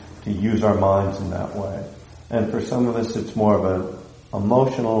need to use our minds in that way. And for some of us, it's more of an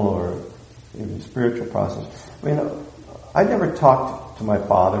emotional or even spiritual process. I never talked to my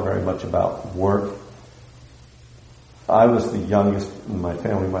father very much about work. I was the youngest in my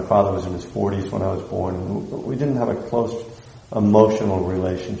family. My father was in his 40s when I was born. We didn't have a close emotional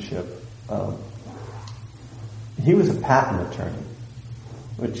relationship. He was a patent attorney,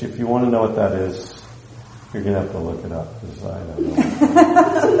 which, if you want to know what that is, you're going to have to look it up, because I don't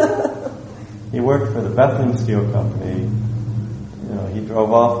know. He worked for the Bethlehem Steel Company. He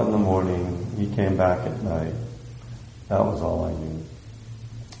drove off in the morning. He came back at night. That was all I knew.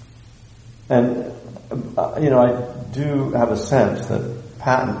 And, I do have a sense that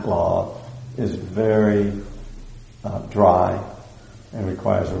patent law is very dry and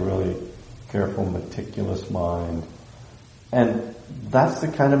requires a really careful, meticulous mind. And that's the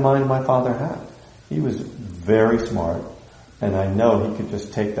kind of mind my father had. He was very smart, and I know he could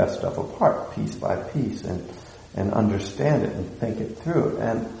just take that stuff apart piece by piece and understand it and think it through.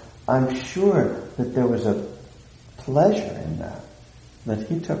 And I'm sure that there was a pleasure in that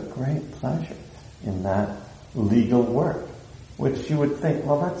he took great pleasure in that legal work, which you would think,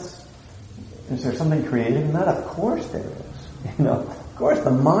 is there something creative in that? Of course there is. Of course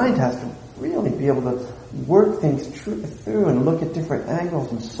the mind has to really be able to work things through and look at different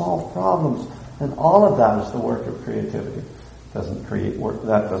angles and solve problems, and all of that is the work of creativity. That doesn't create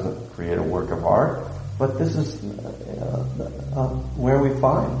a work of art, but this is where we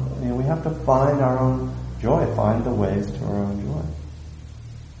find. We have to find our own joy, find the ways to our own joy.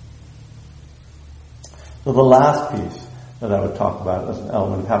 So the last piece that I would talk about as an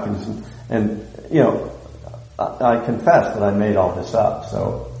element of happiness, and I confess that I made all this up.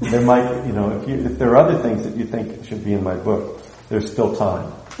 So there might, if there are other things that you think should be in my book, there's still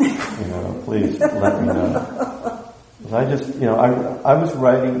time. Please let me know. I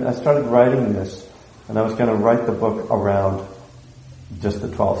started writing this, and I was going to write the book around just the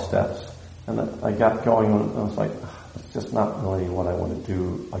 12 steps. And I got going, and I was like, it's just not really what I want to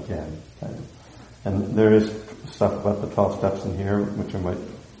do again. And there is stuff about the 12 steps in here, which I might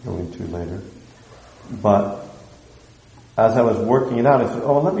go into later. But as I was working it out, I said,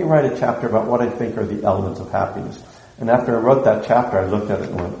 let me write a chapter about what I think are the elements of happiness. And after I wrote that chapter, I looked at it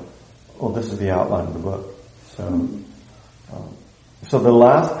and went, this is the outline of the book. So the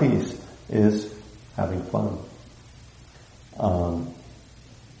last piece is having fun.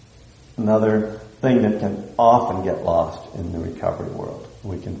 Another thing that can often get lost in the recovery world.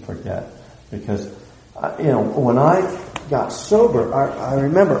 We can forget. Because, when I got sober, I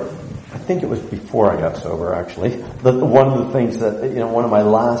remember, I think it was before I got sober, actually, that one of the things that, one of my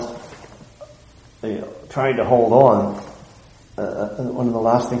last, trying to hold on, one of the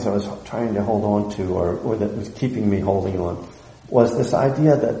last things I was trying to hold on to, or that was keeping me holding on, was this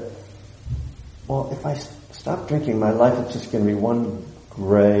idea that, if I stop drinking, my life is just going to be one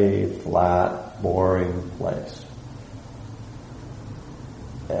gray, flat, boring place.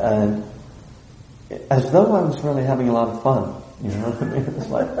 and as though I was really having a lot of fun. You know what I mean? It's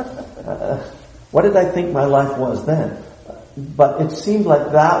like, what did I think my life was then? But it seemed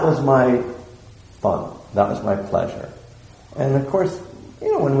like that was my fun. That was my pleasure. And of course,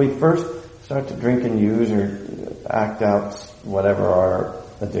 you know, when we first start to drink and use or act out whatever our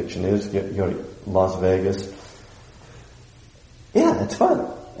addiction is, go to Las Vegas, yeah, it's fun.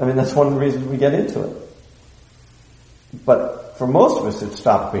 I mean, that's one of the reasons we get into it. But for most of us, it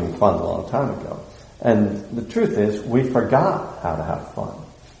stopped being fun a long time ago. And the truth is, we forgot how to have fun.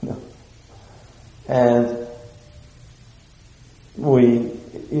 You know? And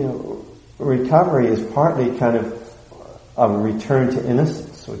recovery is partly kind of a return to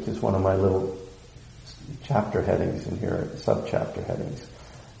innocence, which is one of my little chapter headings in here, sub-chapter headings.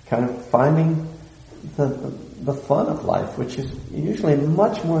 Kind of finding the fun of life, which is usually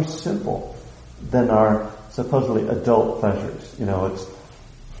much more simple than our supposedly adult pleasures. You know, it's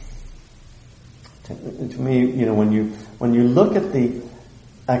to me, you know, when you look at the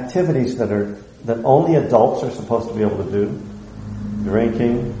activities that only adults are supposed to be able to do,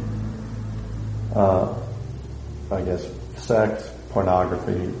 drinking, I guess sex,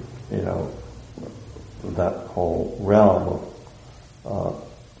 pornography, you know, that whole realm of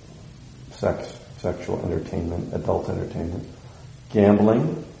sexual entertainment, adult entertainment,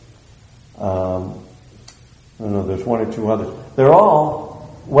 gambling. I don't know, there's one or two others. They're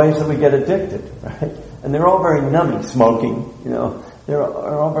all ways that we get addicted, right? And they're all very numbing. Smoking, you know, they're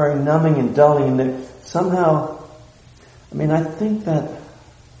all very numbing and dulling, and they somehow, I mean, I think that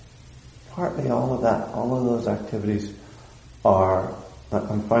partly all of those activities are,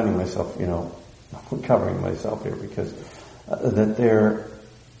 I'm finding myself, you know, covering myself here because that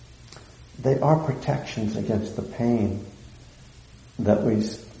they are protections against the pain that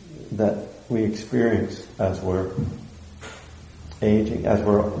we experience as we're aging, as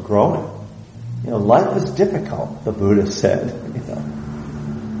we're growing. You know, life is difficult, the Buddha said. You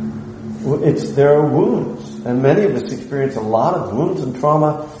know, there are wounds, and many of us experience a lot of wounds and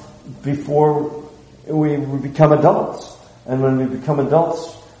trauma before we become adults. And when we become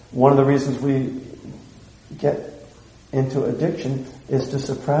adults, one of the reasons we get into addiction is to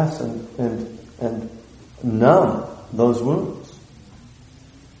suppress and numb those wounds.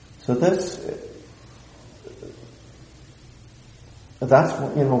 So that's,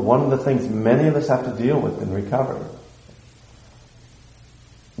 you know, one of the things many of us have to deal with in recovery.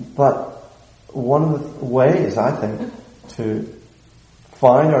 But one of the ways, I think, to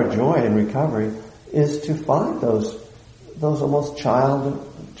find our joy in recovery is to find those almost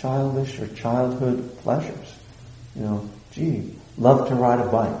childish or childhood pleasures. You know, gee, love to ride a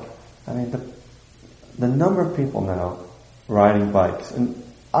bike. I mean, the number of people now riding bikes, and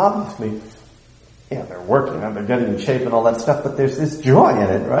obviously, yeah, they're working and they're getting in shape and all that stuff, but there's this joy in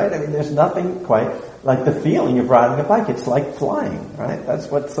it, right? I mean, there's nothing quite like the feeling of riding a bike. It's like flying, right? That's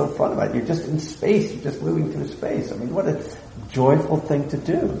what's so fun about it. You're just in space. You're just moving through space. I mean, what a joyful thing to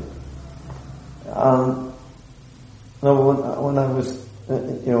do. When I was,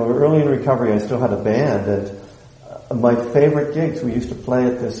 you know, early in recovery, I still had a band, and my favorite gigs, we used to play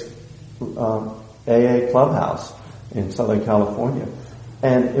at this AA clubhouse in Southern California.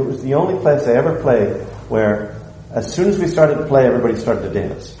 And it was the only place I ever played where as soon as we started to play, everybody started to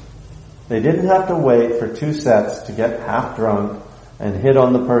dance. They didn't have to wait for 2 sets to get half drunk and hit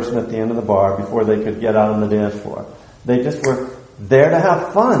on the person at the end of the bar before they could get out on the dance floor. They just were there to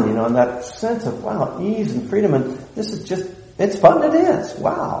have fun, you know, and that sense of, wow, ease and freedom, and this is just, it's fun to dance.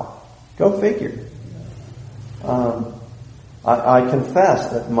 Wow. Go figure. I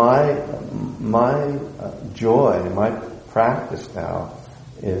confess that my joy, my practice now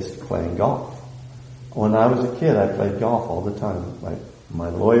is playing golf. When I was a kid, I played golf all the time. My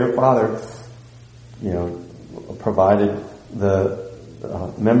lawyer father, you know, provided the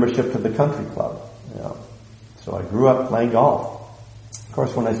membership to the country club. You know. So I grew up playing golf. Of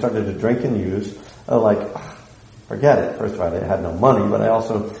course, when I started to drink and use, forget it. First of all, I had no money, but I was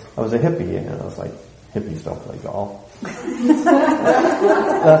a hippie, and I was like, hippies don't play golf.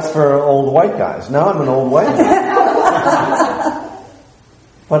 That's for old white guys. Now I'm an old white guy.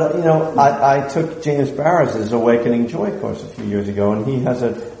 But, you know, I took James Barris's Awakening Joy course a few years ago, and he has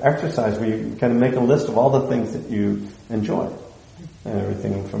an exercise where you kind of make a list of all the things that you enjoy.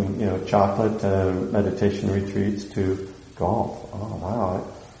 Everything from, you know, chocolate to meditation retreats to golf. Oh, wow.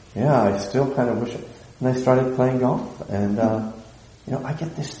 Yeah, I still kind of wish it. And I started playing golf, and, you know, I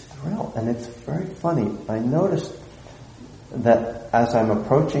get this thrill, and it's very funny. I noticed that as I'm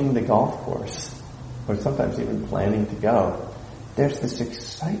approaching the golf course, or sometimes even planning to go, there's this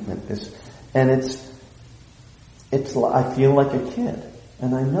excitement, and I feel like a kid.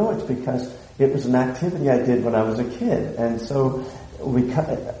 And I know it's because it was an activity I did when I was a kid. And so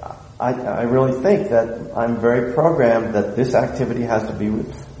I really think that I'm very programmed that this activity has to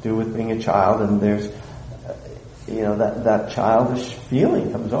do with being a child, and there's, that childish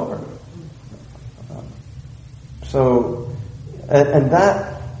feeling comes over. And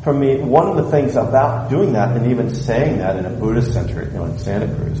that, for me, one of the things about doing that, and even saying that in a Buddhist center, in Santa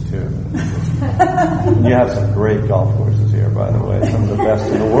Cruz too. And you have some great golf courses here, by the way, some of the best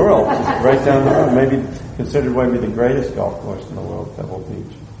in the world, just right down the road. Maybe considered maybe the greatest golf course in the world, Pebble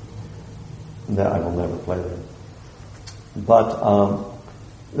Beach. That I will never play there. But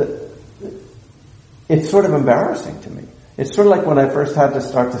it's sort of embarrassing to me. It's sort of like when I first had to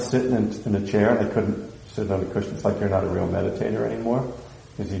start to sit in a chair and I couldn't sit on a cushion. It's like you're not a real meditator anymore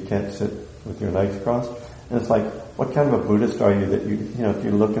because you can't sit with your legs crossed. And it's like, what kind of a Buddhist are you that if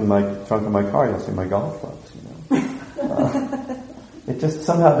you look in my trunk of my car, you'll see my golf clubs. It just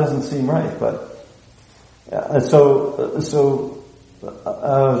somehow doesn't seem right. But so as I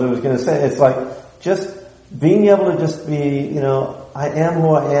was going to say, it's like just being able to just be, I am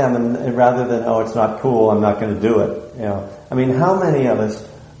who I am, and rather than, it's not cool, I'm not going to do it. I mean, how many of us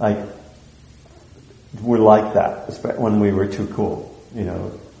were like that when we were too cool?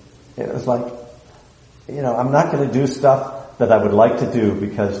 It was like, I'm not going to do stuff that I would like to do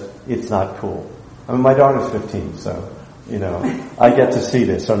because it's not cool. I mean, my daughter's 15, so I get to see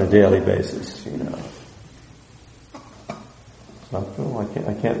this on a daily basis. It's not cool. I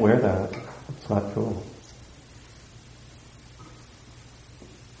can't wear that. It's not cool.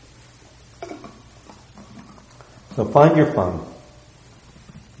 So find your fun.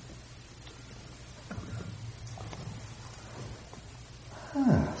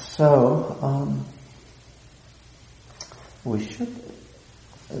 We should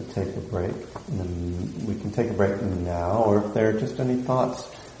take a break. And we can take a break now, or if there are just any thoughts.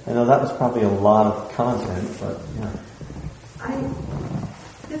 I know that was probably a lot of content, but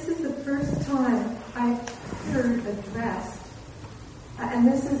this is the first time I've heard addressed, and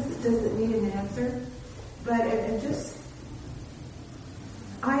doesn't need an answer, but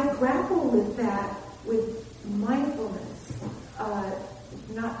I grapple with that, with mindfulness,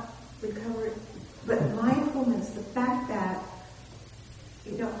 not recovery, but mindfulness, the fact that,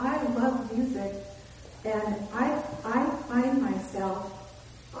 I love music, and I find myself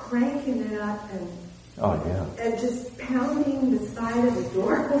cranking it up and just pounding the side of the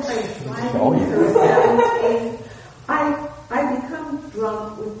door like driving through 17. I become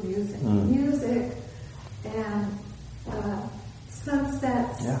drunk with music. Music and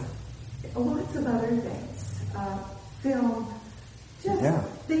sunsets, lots of other things. Film, just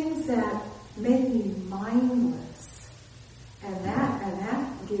things that make me mindless. And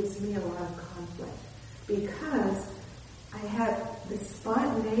that gives me a lot of conflict, because I have this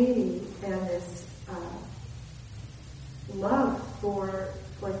spontaneity and this love for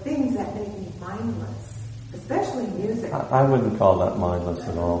things that make me mindless, especially music. I wouldn't call that mindless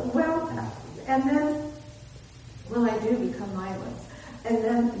at all. Well, and then, I do become mindless. And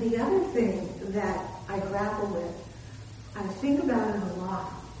then the other thing that I grapple with, I think about it a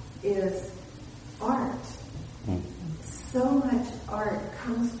lot, is art. So much art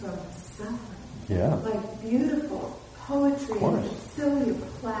comes from suffering. Yeah. Like beautiful poetry and Sylvia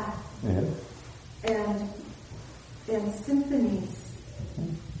Plath. Yeah. And symphonies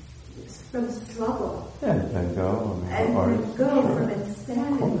from struggle. Yeah, Van Gogh. And Van Gogh from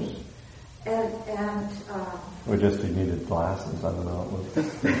insanity. And or just he needed glasses, I don't know.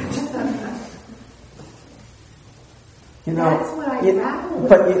 That's what I grapple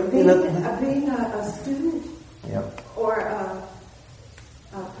with. Being a student or a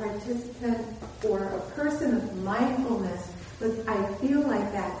participant or a person of mindfulness, but I feel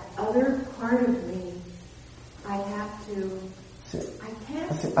like that other part of me, I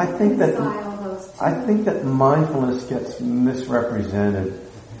think that mindfulness gets misrepresented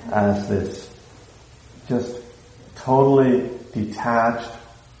as this just totally detached,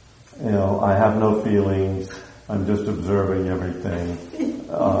 I have no feelings, I'm just observing everything,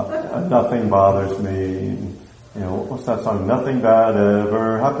 nothing bothers me, what's that song, nothing bad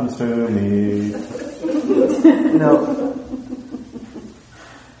ever happens to me.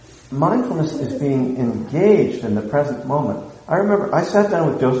 Mindfulness is being engaged in the present moment. I remember I sat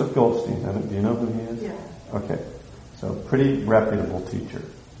down with Joseph Goldstein. Do you know who he is? Yeah. Okay. So pretty reputable teacher.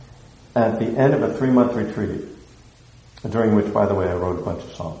 At the end of a 3-month retreat, during which, by the way, I wrote a bunch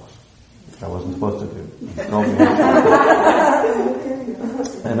of songs, which I wasn't supposed to do.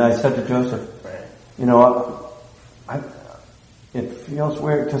 And I said to Joseph, it feels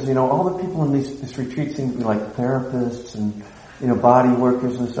weird because, all the people in this retreat seem to be like therapists and, body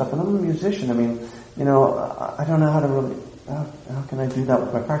workers and stuff, and I'm a musician. I mean, I don't know how to really, how can I do that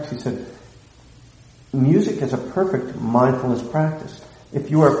with my practice? He said, music is a perfect mindfulness practice. If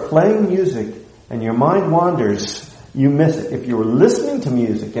you are playing music and your mind wanders, you miss it. If you're listening to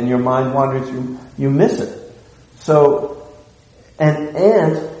music and your mind wanders, you miss it. So,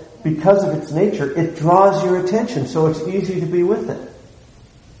 and because of its nature, it draws your attention, so it's easy to be with it.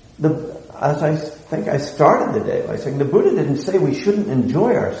 As I think I started the day by saying, the Buddha didn't say we shouldn't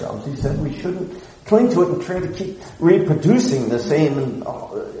enjoy ourselves. He said we shouldn't cling to it and try to keep reproducing the same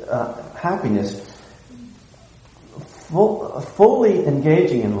happiness. Fully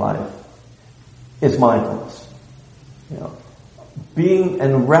engaging in life is mindfulness. Being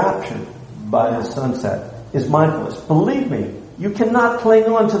enraptured by the sunset is mindfulness. Believe me, you cannot cling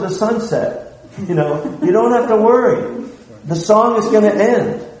on to the sunset. You don't have to worry. The song is going to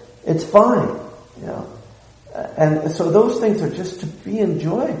end. It's fine. And so those things are just to be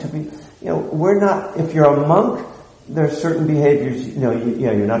enjoyed. To be, we're not. If you're a monk, there's certain behaviors.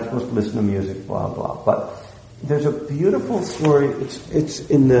 You're not supposed to listen to music. Blah blah. But there's a beautiful story. It's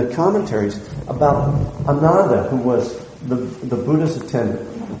in the commentaries about Ananda, who was the Buddha's attendant,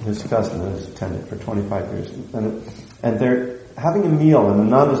 his cousin, his attendant for 25 years, and they're having a meal,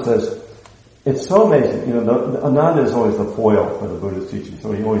 and Ananda says, "It's so amazing." Ananda is always the foil for the Buddha's teaching,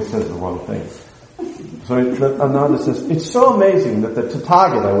 so he always says the wrong thing. So Ananda says, "It's so amazing that the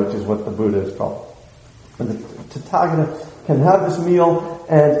Tathagata, which is what the Buddha is called, and the Tathagata can have this meal,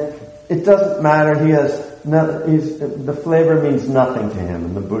 and it doesn't matter. The flavor means nothing to him."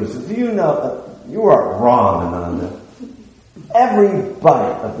 And the Buddha says, "You are wrong, Ananda. Every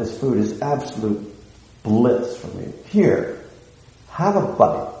bite of this food is absolute bliss for me. Here, have a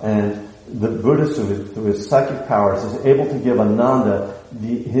bite." And the Buddha, through his psychic powers, is able to give Ananda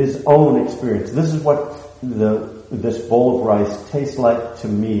his own experience. This is what this bowl of rice tastes like to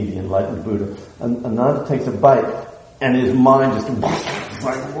me, the enlightened Buddha. And Ananda takes a bite, and his mind just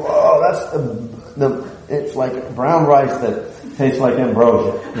like, whoa, that's it's like brown rice that tastes like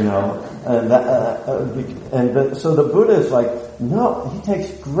ambrosia, so the Buddha is like, no, he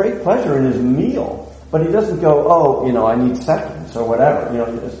takes great pleasure in his meal, but he doesn't go, I need seconds or whatever,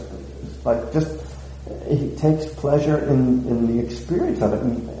 it's like just, he takes pleasure in the experience of it,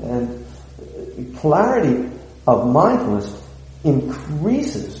 and clarity of mindfulness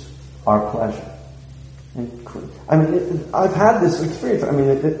increases our pleasure. I've had this experience.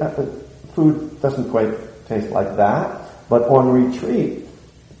 Food doesn't quite taste like that, but on retreat,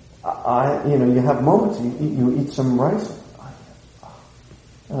 you have moments. You eat some rice.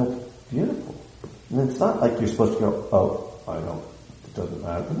 It's beautiful, and it's not like you're supposed to go, I don't. It doesn't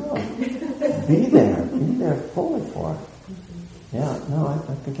matter. No, be there fully for it. Yeah, no,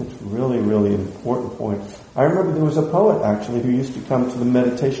 I think it's really, really important point. I remember there was a poet actually who used to come to the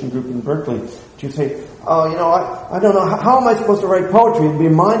meditation group in Berkeley. She'd say, I don't know, how am I supposed to write poetry and be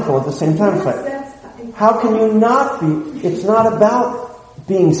mindful at the same time? It's like, how can you not be? It's not about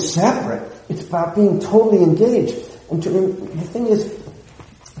being separate. It's about being totally engaged. And the thing is,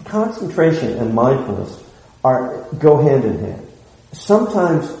 concentration and mindfulness go hand in hand.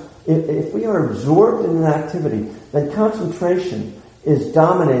 Sometimes, if we are absorbed in an activity, then concentration is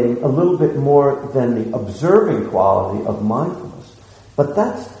dominating a little bit more than the observing quality of mindfulness. But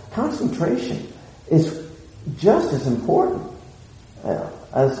concentration is just as important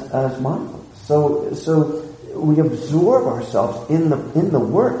as mindfulness. So we absorb ourselves in the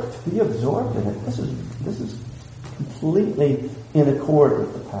work, to be absorbed in it. This is completely in accord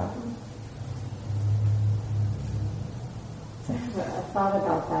with the path. I thought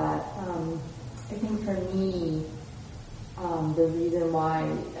about that. I think for me, the reason why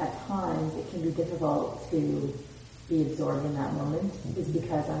at times it can be difficult to be absorbed in that moment is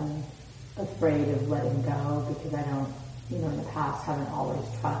because I'm afraid of letting go, because I don't, in the past haven't always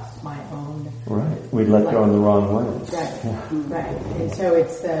trusted my own. Right. We let go in the wrong way. Right. Yeah. Right. And so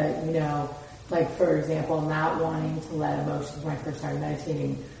it's like for example, not wanting to let emotions. When I first started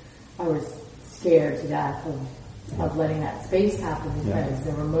meditating, I was scared to death of letting that space happen, because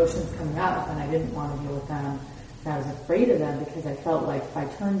there were emotions coming up and I didn't want to deal with them. And I was afraid of them because I felt like if I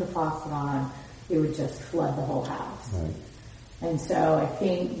turned the faucet on, it would just flood the whole house. Right. And so I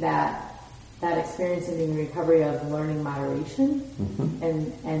think that experience in recovery of learning moderation,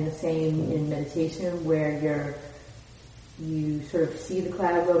 and the same in meditation, where you sort of see the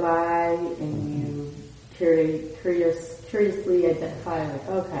cloud go by and you curiously identify, like,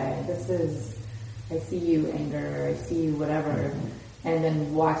 okay, I see you anger, I see you whatever, and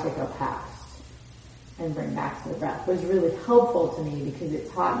then watch it go past. and bring back to the breath was really helpful to me because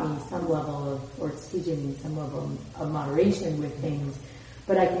it taught me some level of, or it's teaching me some level of moderation with things,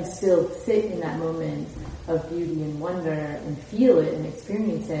 but I can still sit in that moment of beauty and wonder and feel it and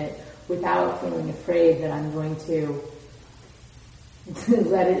experience it without feeling afraid that I'm going to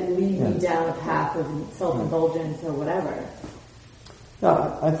let it lead me down a path of self-indulgence or whatever.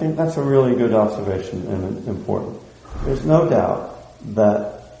 Yeah, I think that's a really good observation and important. There's no doubt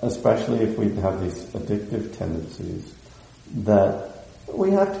that, especially if we have these addictive tendencies, that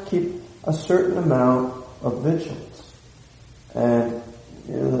we have to keep a certain amount of vigilance. And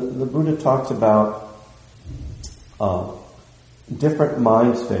the Buddha talks about different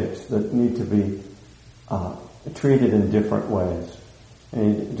mind states that need to be treated in different ways.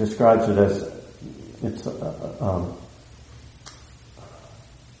 And he describes it as it's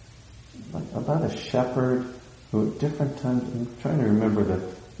like about a shepherd who at different times, I'm trying to remember the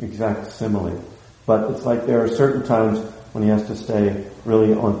exact simile, but it's like there are certain times when he has to stay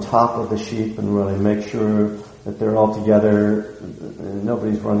really on top of the sheep and really make sure that they're all together and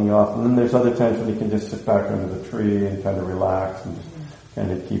nobody's running off. And then there's other times when he can just sit back under the tree and kind of relax and just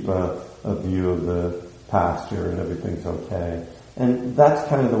kind of keep a view of the pasture and everything's okay. And that's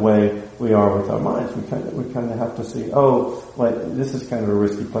kind of the way we are with our minds. We kind of have to see, this is kind of a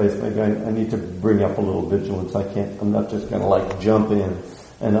risky place. Maybe I need to bring up a little vigilance. I'm not just going to like jump in.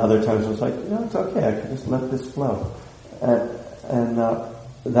 And other times it's like, it's okay. I can just let this flow. And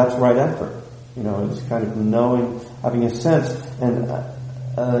that's right effort. It's kind of knowing, having a sense. And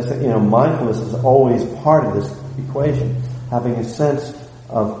as I said, mindfulness is always part of this equation. Having a sense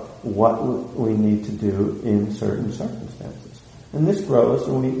of what we need to do in certain circumstances. And this grows,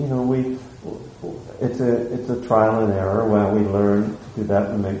 and it's a trial and error where we learn to do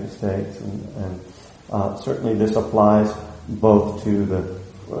that and make mistakes, and certainly this applies both to the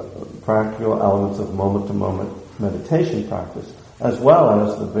practical elements of moment-to-moment meditation practice, as well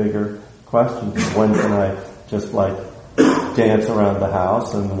as the bigger questions of when can I just dance around the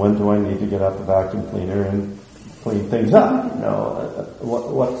house, and when do I need to get out the vacuum cleaner and clean things up?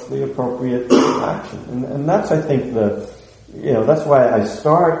 What's the appropriate action? And that's, I think, that's why I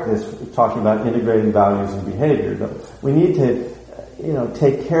start this talking about integrating values and behavior. We need to,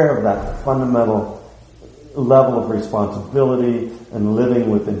 take care of that fundamental level of responsibility and living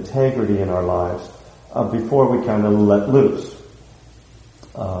with integrity in our lives before we kind of let loose.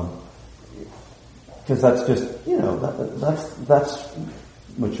 Because that's just, that's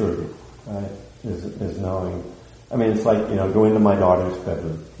maturity, right? Is knowing. I mean, it's like, go into my daughter's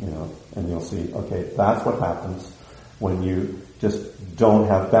bedroom, and you'll see, okay, that's what happens when you just don't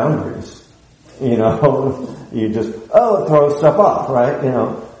have boundaries. You just, throw stuff off, right?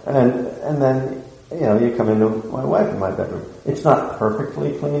 And then, you come into my wife in my bedroom. It's not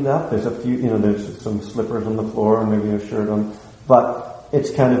perfectly cleaned up. There's a few, there's some slippers on the floor and maybe a shirt on, but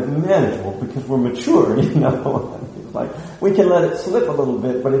it's kind of manageable because we're mature, Like, we can let it slip a little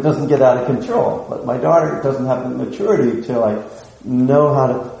bit, but it doesn't get out of control. But my daughter doesn't have the maturity to know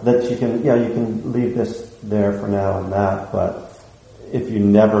how that you can leave this there for now and that, but if you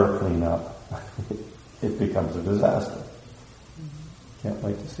never clean up, it becomes a disaster. Can't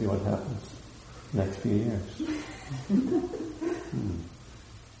wait to see what happens next few years.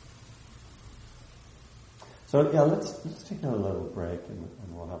 So let's take another little break and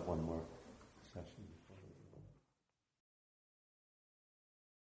we'll have one more session.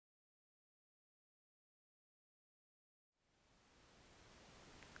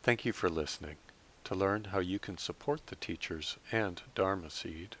 Thank you for listening. To learn how you can support the teachers and Dharma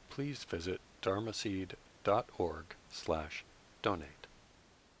Seed, please visit dharmaseed.org/donate.